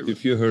it later.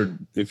 If you heard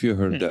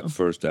that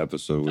first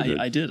episode, we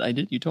did. I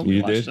did. You told me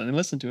You to watch did? it and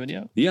listen to it.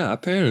 Yeah. Yeah,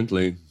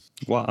 apparently.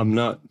 Well, I'm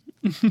not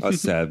a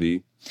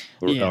savvy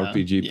or Yeah,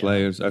 RPG yeah.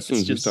 players. As soon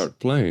It's as we just- start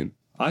playing,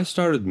 I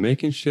started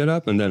making shit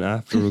up, and then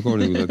after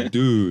recording, it was like,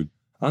 dude,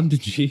 I'm the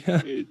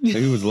GM. And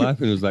he was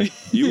laughing. He was like,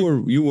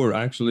 you were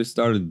actually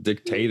started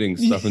dictating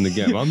stuff in the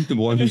game. I'm the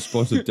one who's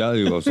supposed to tell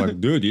you. I was like,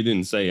 dude, you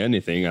didn't say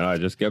anything, and I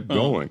just kept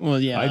going. well,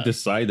 yeah. I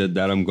decided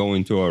that I'm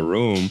going to a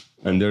room,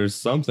 and there's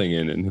something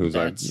in it. And who's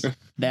like,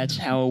 That's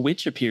how a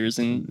witch appears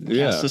and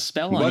yeah, casts a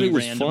spell on but you it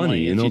was randomly funny,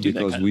 you if know, do that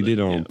because kind we of did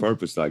it thing. on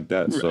purpose like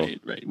that. So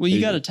Right. Well,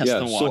 you got to test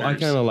the waters. So I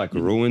kind of like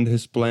ruined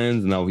his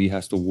plans. Now he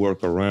has to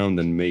work around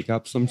and make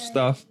up some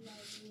stuff.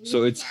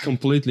 So it's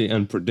completely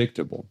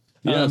unpredictable.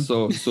 Yeah.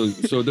 So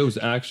those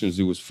actions,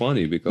 it was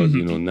funny because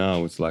you know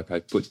now it's like I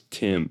put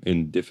Tim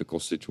in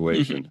difficult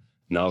situation.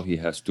 Now he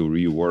has to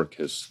rework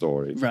his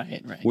story.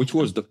 Right. Which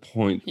was the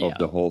point Yeah. of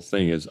the whole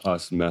thing is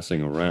us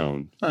messing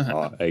around,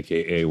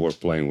 aka we're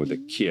playing with a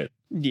kit,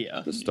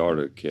 Yeah. the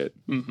starter kit.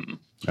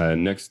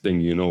 And next thing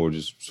you know, we're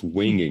just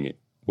winging it.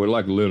 We're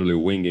like literally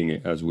winging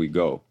it as we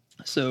go.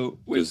 So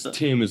Because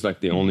Tim is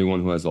like the only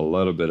one who has a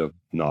little bit of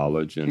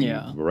knowledge, and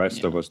Yeah, the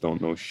rest of us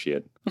don't know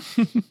shit.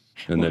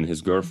 And then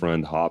his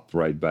girlfriend hopped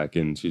right back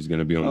in. She's going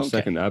to be on the Okay.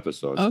 second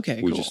episode.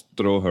 Okay, we cool. just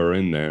throw her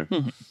in there.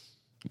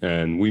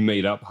 And we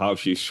made up how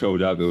she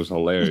showed up. It was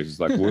hilarious. It's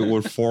like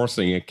we're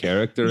forcing a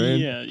character in.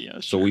 yeah.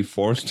 So we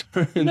forced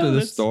her into No, the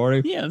that's-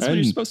 story. yeah, that's what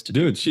you're supposed to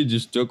do. Dude, she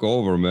just took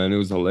over, man. It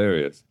was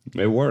hilarious.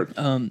 It worked.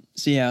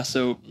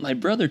 So my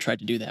brother tried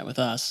to do that with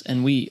us,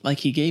 and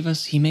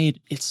he made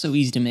it's so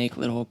easy to make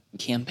little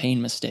campaign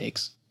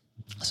mistakes.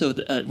 So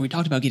we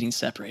talked about getting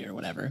separated or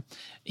whatever.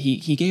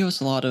 He gave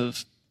us a lot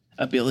of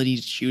ability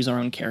to choose our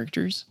own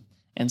characters,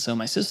 And so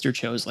my sister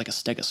chose like a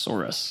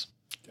Stegosaurus.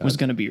 Was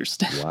going to be your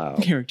Wow.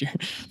 character.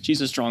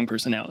 She's a strong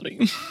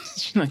personality.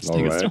 She likes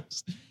All right.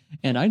 Stegosaurus.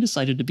 And I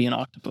decided to be an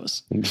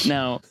octopus.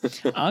 Now,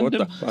 What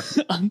the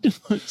fuck?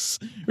 octopus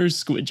or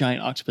squid,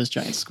 giant octopus,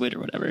 giant squid, or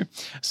whatever.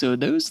 So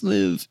those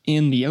live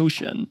in the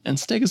ocean, and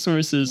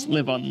Stegosauruses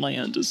live on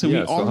land. So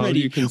Yeah, so how do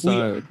you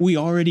decide? we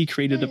already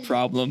created a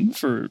problem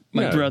for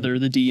my Yeah. brother,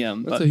 the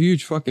DM. That's But a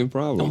huge fucking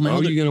problem. Oh, my How are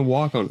other- you going to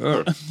walk on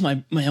Earth?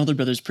 my elder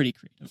brother's pretty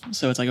creative.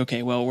 So it's like,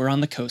 okay, well, we're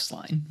on the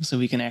coastline, so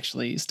we can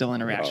actually still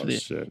interact Oh, with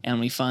it. shit. And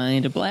we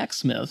find a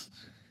blacksmith.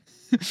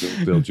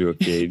 They'll build you a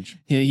cage.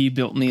 He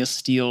built me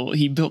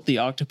he built the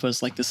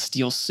octopus like the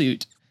steel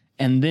suit.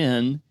 And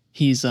then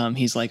he's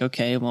like,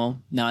 okay,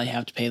 well, now I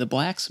have to pay the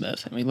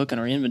blacksmith. And we look at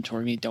our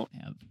inventory, we don't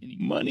have any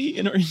money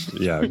in our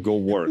inventory. Yeah, go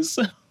work.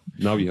 So,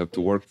 Now you have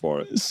to work for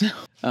it.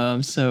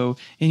 so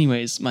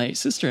anyways, my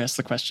sister asked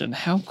the question,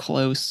 how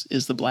close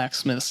is the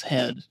blacksmith's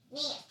head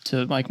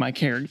to like my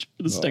character,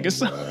 the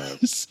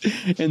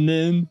Stegosaurus? And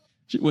then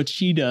what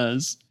she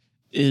does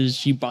is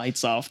she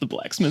bites off the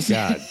blacksmith's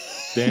God head.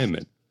 damn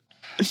it.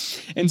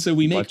 And so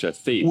we make Bunch of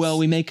thieves. well,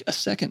 we make a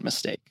second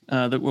mistake.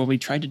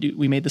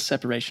 We made the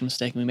separation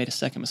mistake, and we made a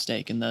second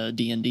mistake in the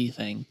D&D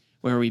thing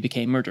where we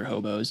became murder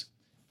hobos.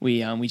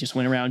 We just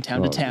went around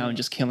town to town,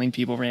 just killing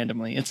people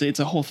randomly. It's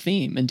a whole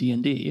theme in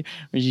D&D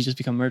where you just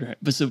become murder.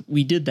 But so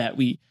we did that.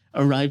 We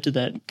arrived to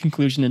that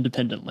conclusion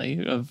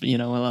independently of a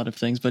lot of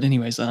things. But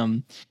anyways,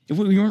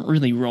 we weren't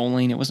really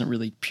rolling. It wasn't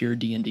really pure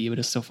D&D, but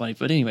it's still funny.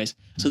 But anyways,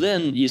 so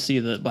then you see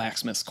the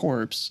blacksmith's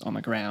corpse on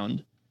the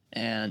ground.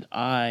 And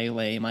I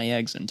lay my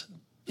eggs into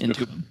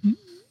them.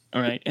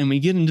 All right. And we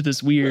get into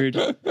this weird,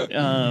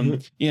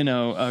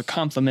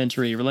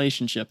 complementary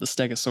relationship, the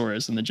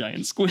Stegosaurus and the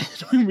giant squid.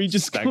 We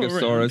just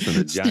Stegosaurus and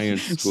a giant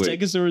squid.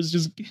 Stegosaurus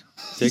just...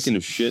 Taking a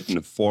shit in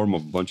the form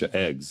of a bunch of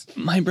eggs.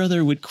 My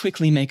brother would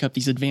quickly make up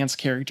these advanced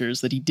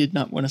characters that he did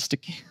not want us to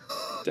kill.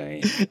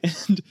 Damn.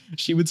 And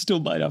she would still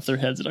bite off their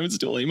heads and I would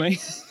still lay my...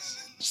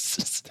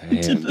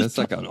 Damn, that's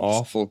like an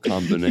awful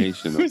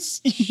combination.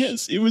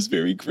 Yes, it was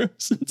very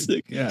gross and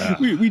sick. Yeah.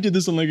 We did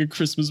this on like a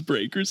Christmas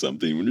break or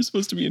something when we're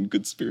supposed to be in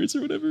good spirits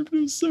or whatever, but it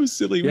was so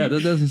silly. Yeah,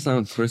 that doesn't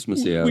sound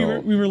Christmassy at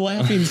all. We were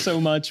laughing so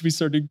much we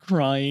started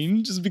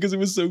crying just because it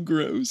was so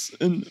gross.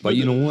 But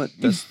you know what?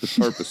 That's the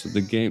purpose of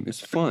the game. It's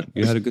fun.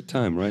 You had a good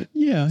time, right?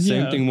 Yeah,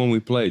 Same thing when we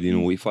played.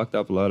 We fucked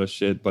up a lot of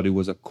shit, but it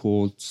was a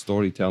cool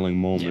storytelling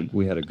moment. Yeah.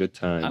 We had a good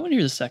time. I want to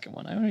hear the second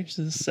one. I want to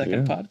hear the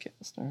second Yeah.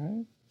 podcast. All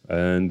right.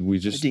 And we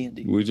just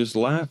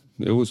laughed.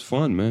 It was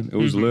fun, man. It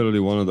was literally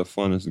one of the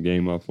funnest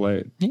game I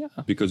played. Yeah.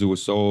 Because it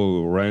was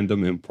so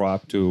random,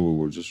 impromptu. We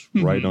were just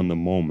right on the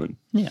moment.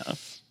 Yeah.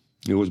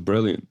 It was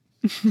brilliant.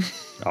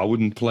 I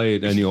wouldn't play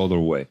it any other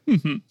way.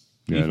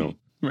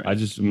 Right.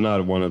 I'm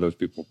not one of those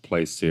people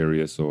play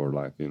serious or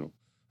like,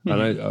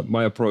 And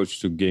my approach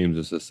to games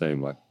is the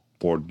same, like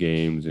board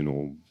games,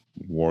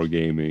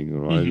 wargaming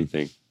or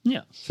anything.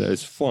 Yeah. So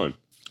it's fun.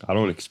 I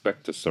don't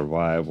expect to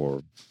survive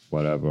or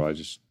whatever.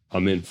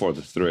 I'm in for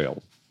the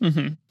thrill.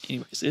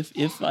 Anyways,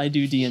 if I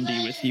do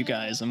D&D with you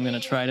guys, I'm gonna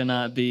try to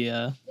not be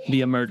a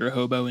murder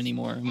hobo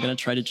anymore. I'm gonna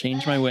try to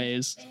change my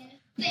ways.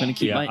 I'm gonna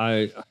keep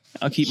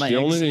I'll keep my The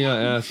eggs. only thing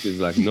I ask is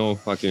like no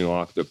fucking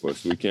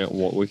octopus. We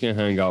can't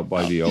hang out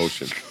by the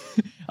ocean.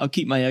 I'll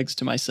keep my eggs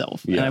to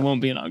myself, and Yeah. I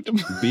won't be an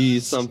octopus. Be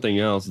something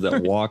else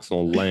that walks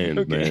on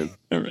land, man.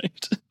 All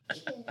right.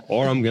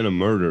 Or I'm gonna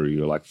murder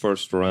you, like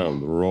first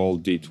round. Roll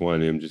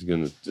D20. I'm just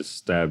gonna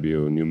stab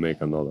you, and you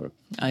make another.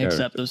 I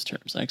accept those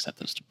terms.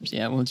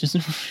 Yeah, we'll just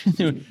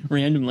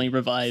randomly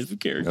revive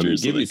characters. I mean,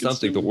 so give they me can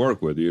something to swim.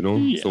 work with, so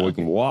Yeah. we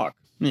can walk.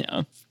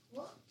 Yeah.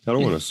 I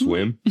don't want to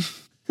swim.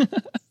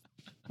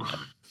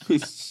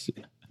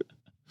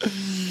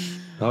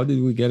 How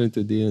did we get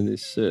into D&D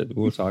shit?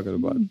 We were talking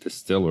about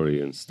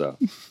distillery and stuff.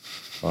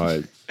 All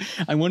right.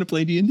 I want to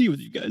play D&D with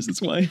you guys.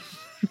 That's why.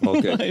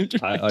 Okay.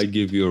 I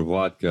give your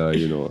vodka,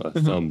 a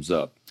thumbs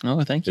up.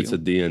 Oh, thank you. It's a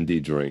D&D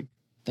drink.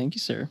 Thank you,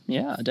 sir.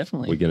 Yeah,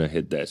 definitely. We're going to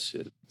hit that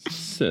shit.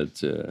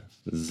 It's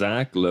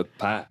Zack Le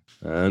Pat.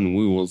 And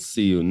we will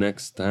see you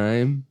next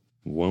time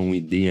when we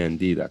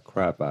D&D the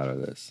crap out of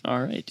this.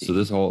 All right. So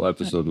this whole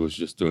episode was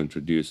just to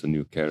introduce a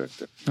new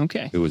character.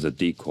 Okay. It was a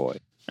decoy.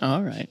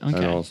 All right. Okay.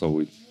 And also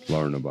we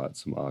learn about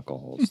some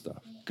alcohol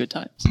stuff. Good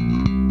times.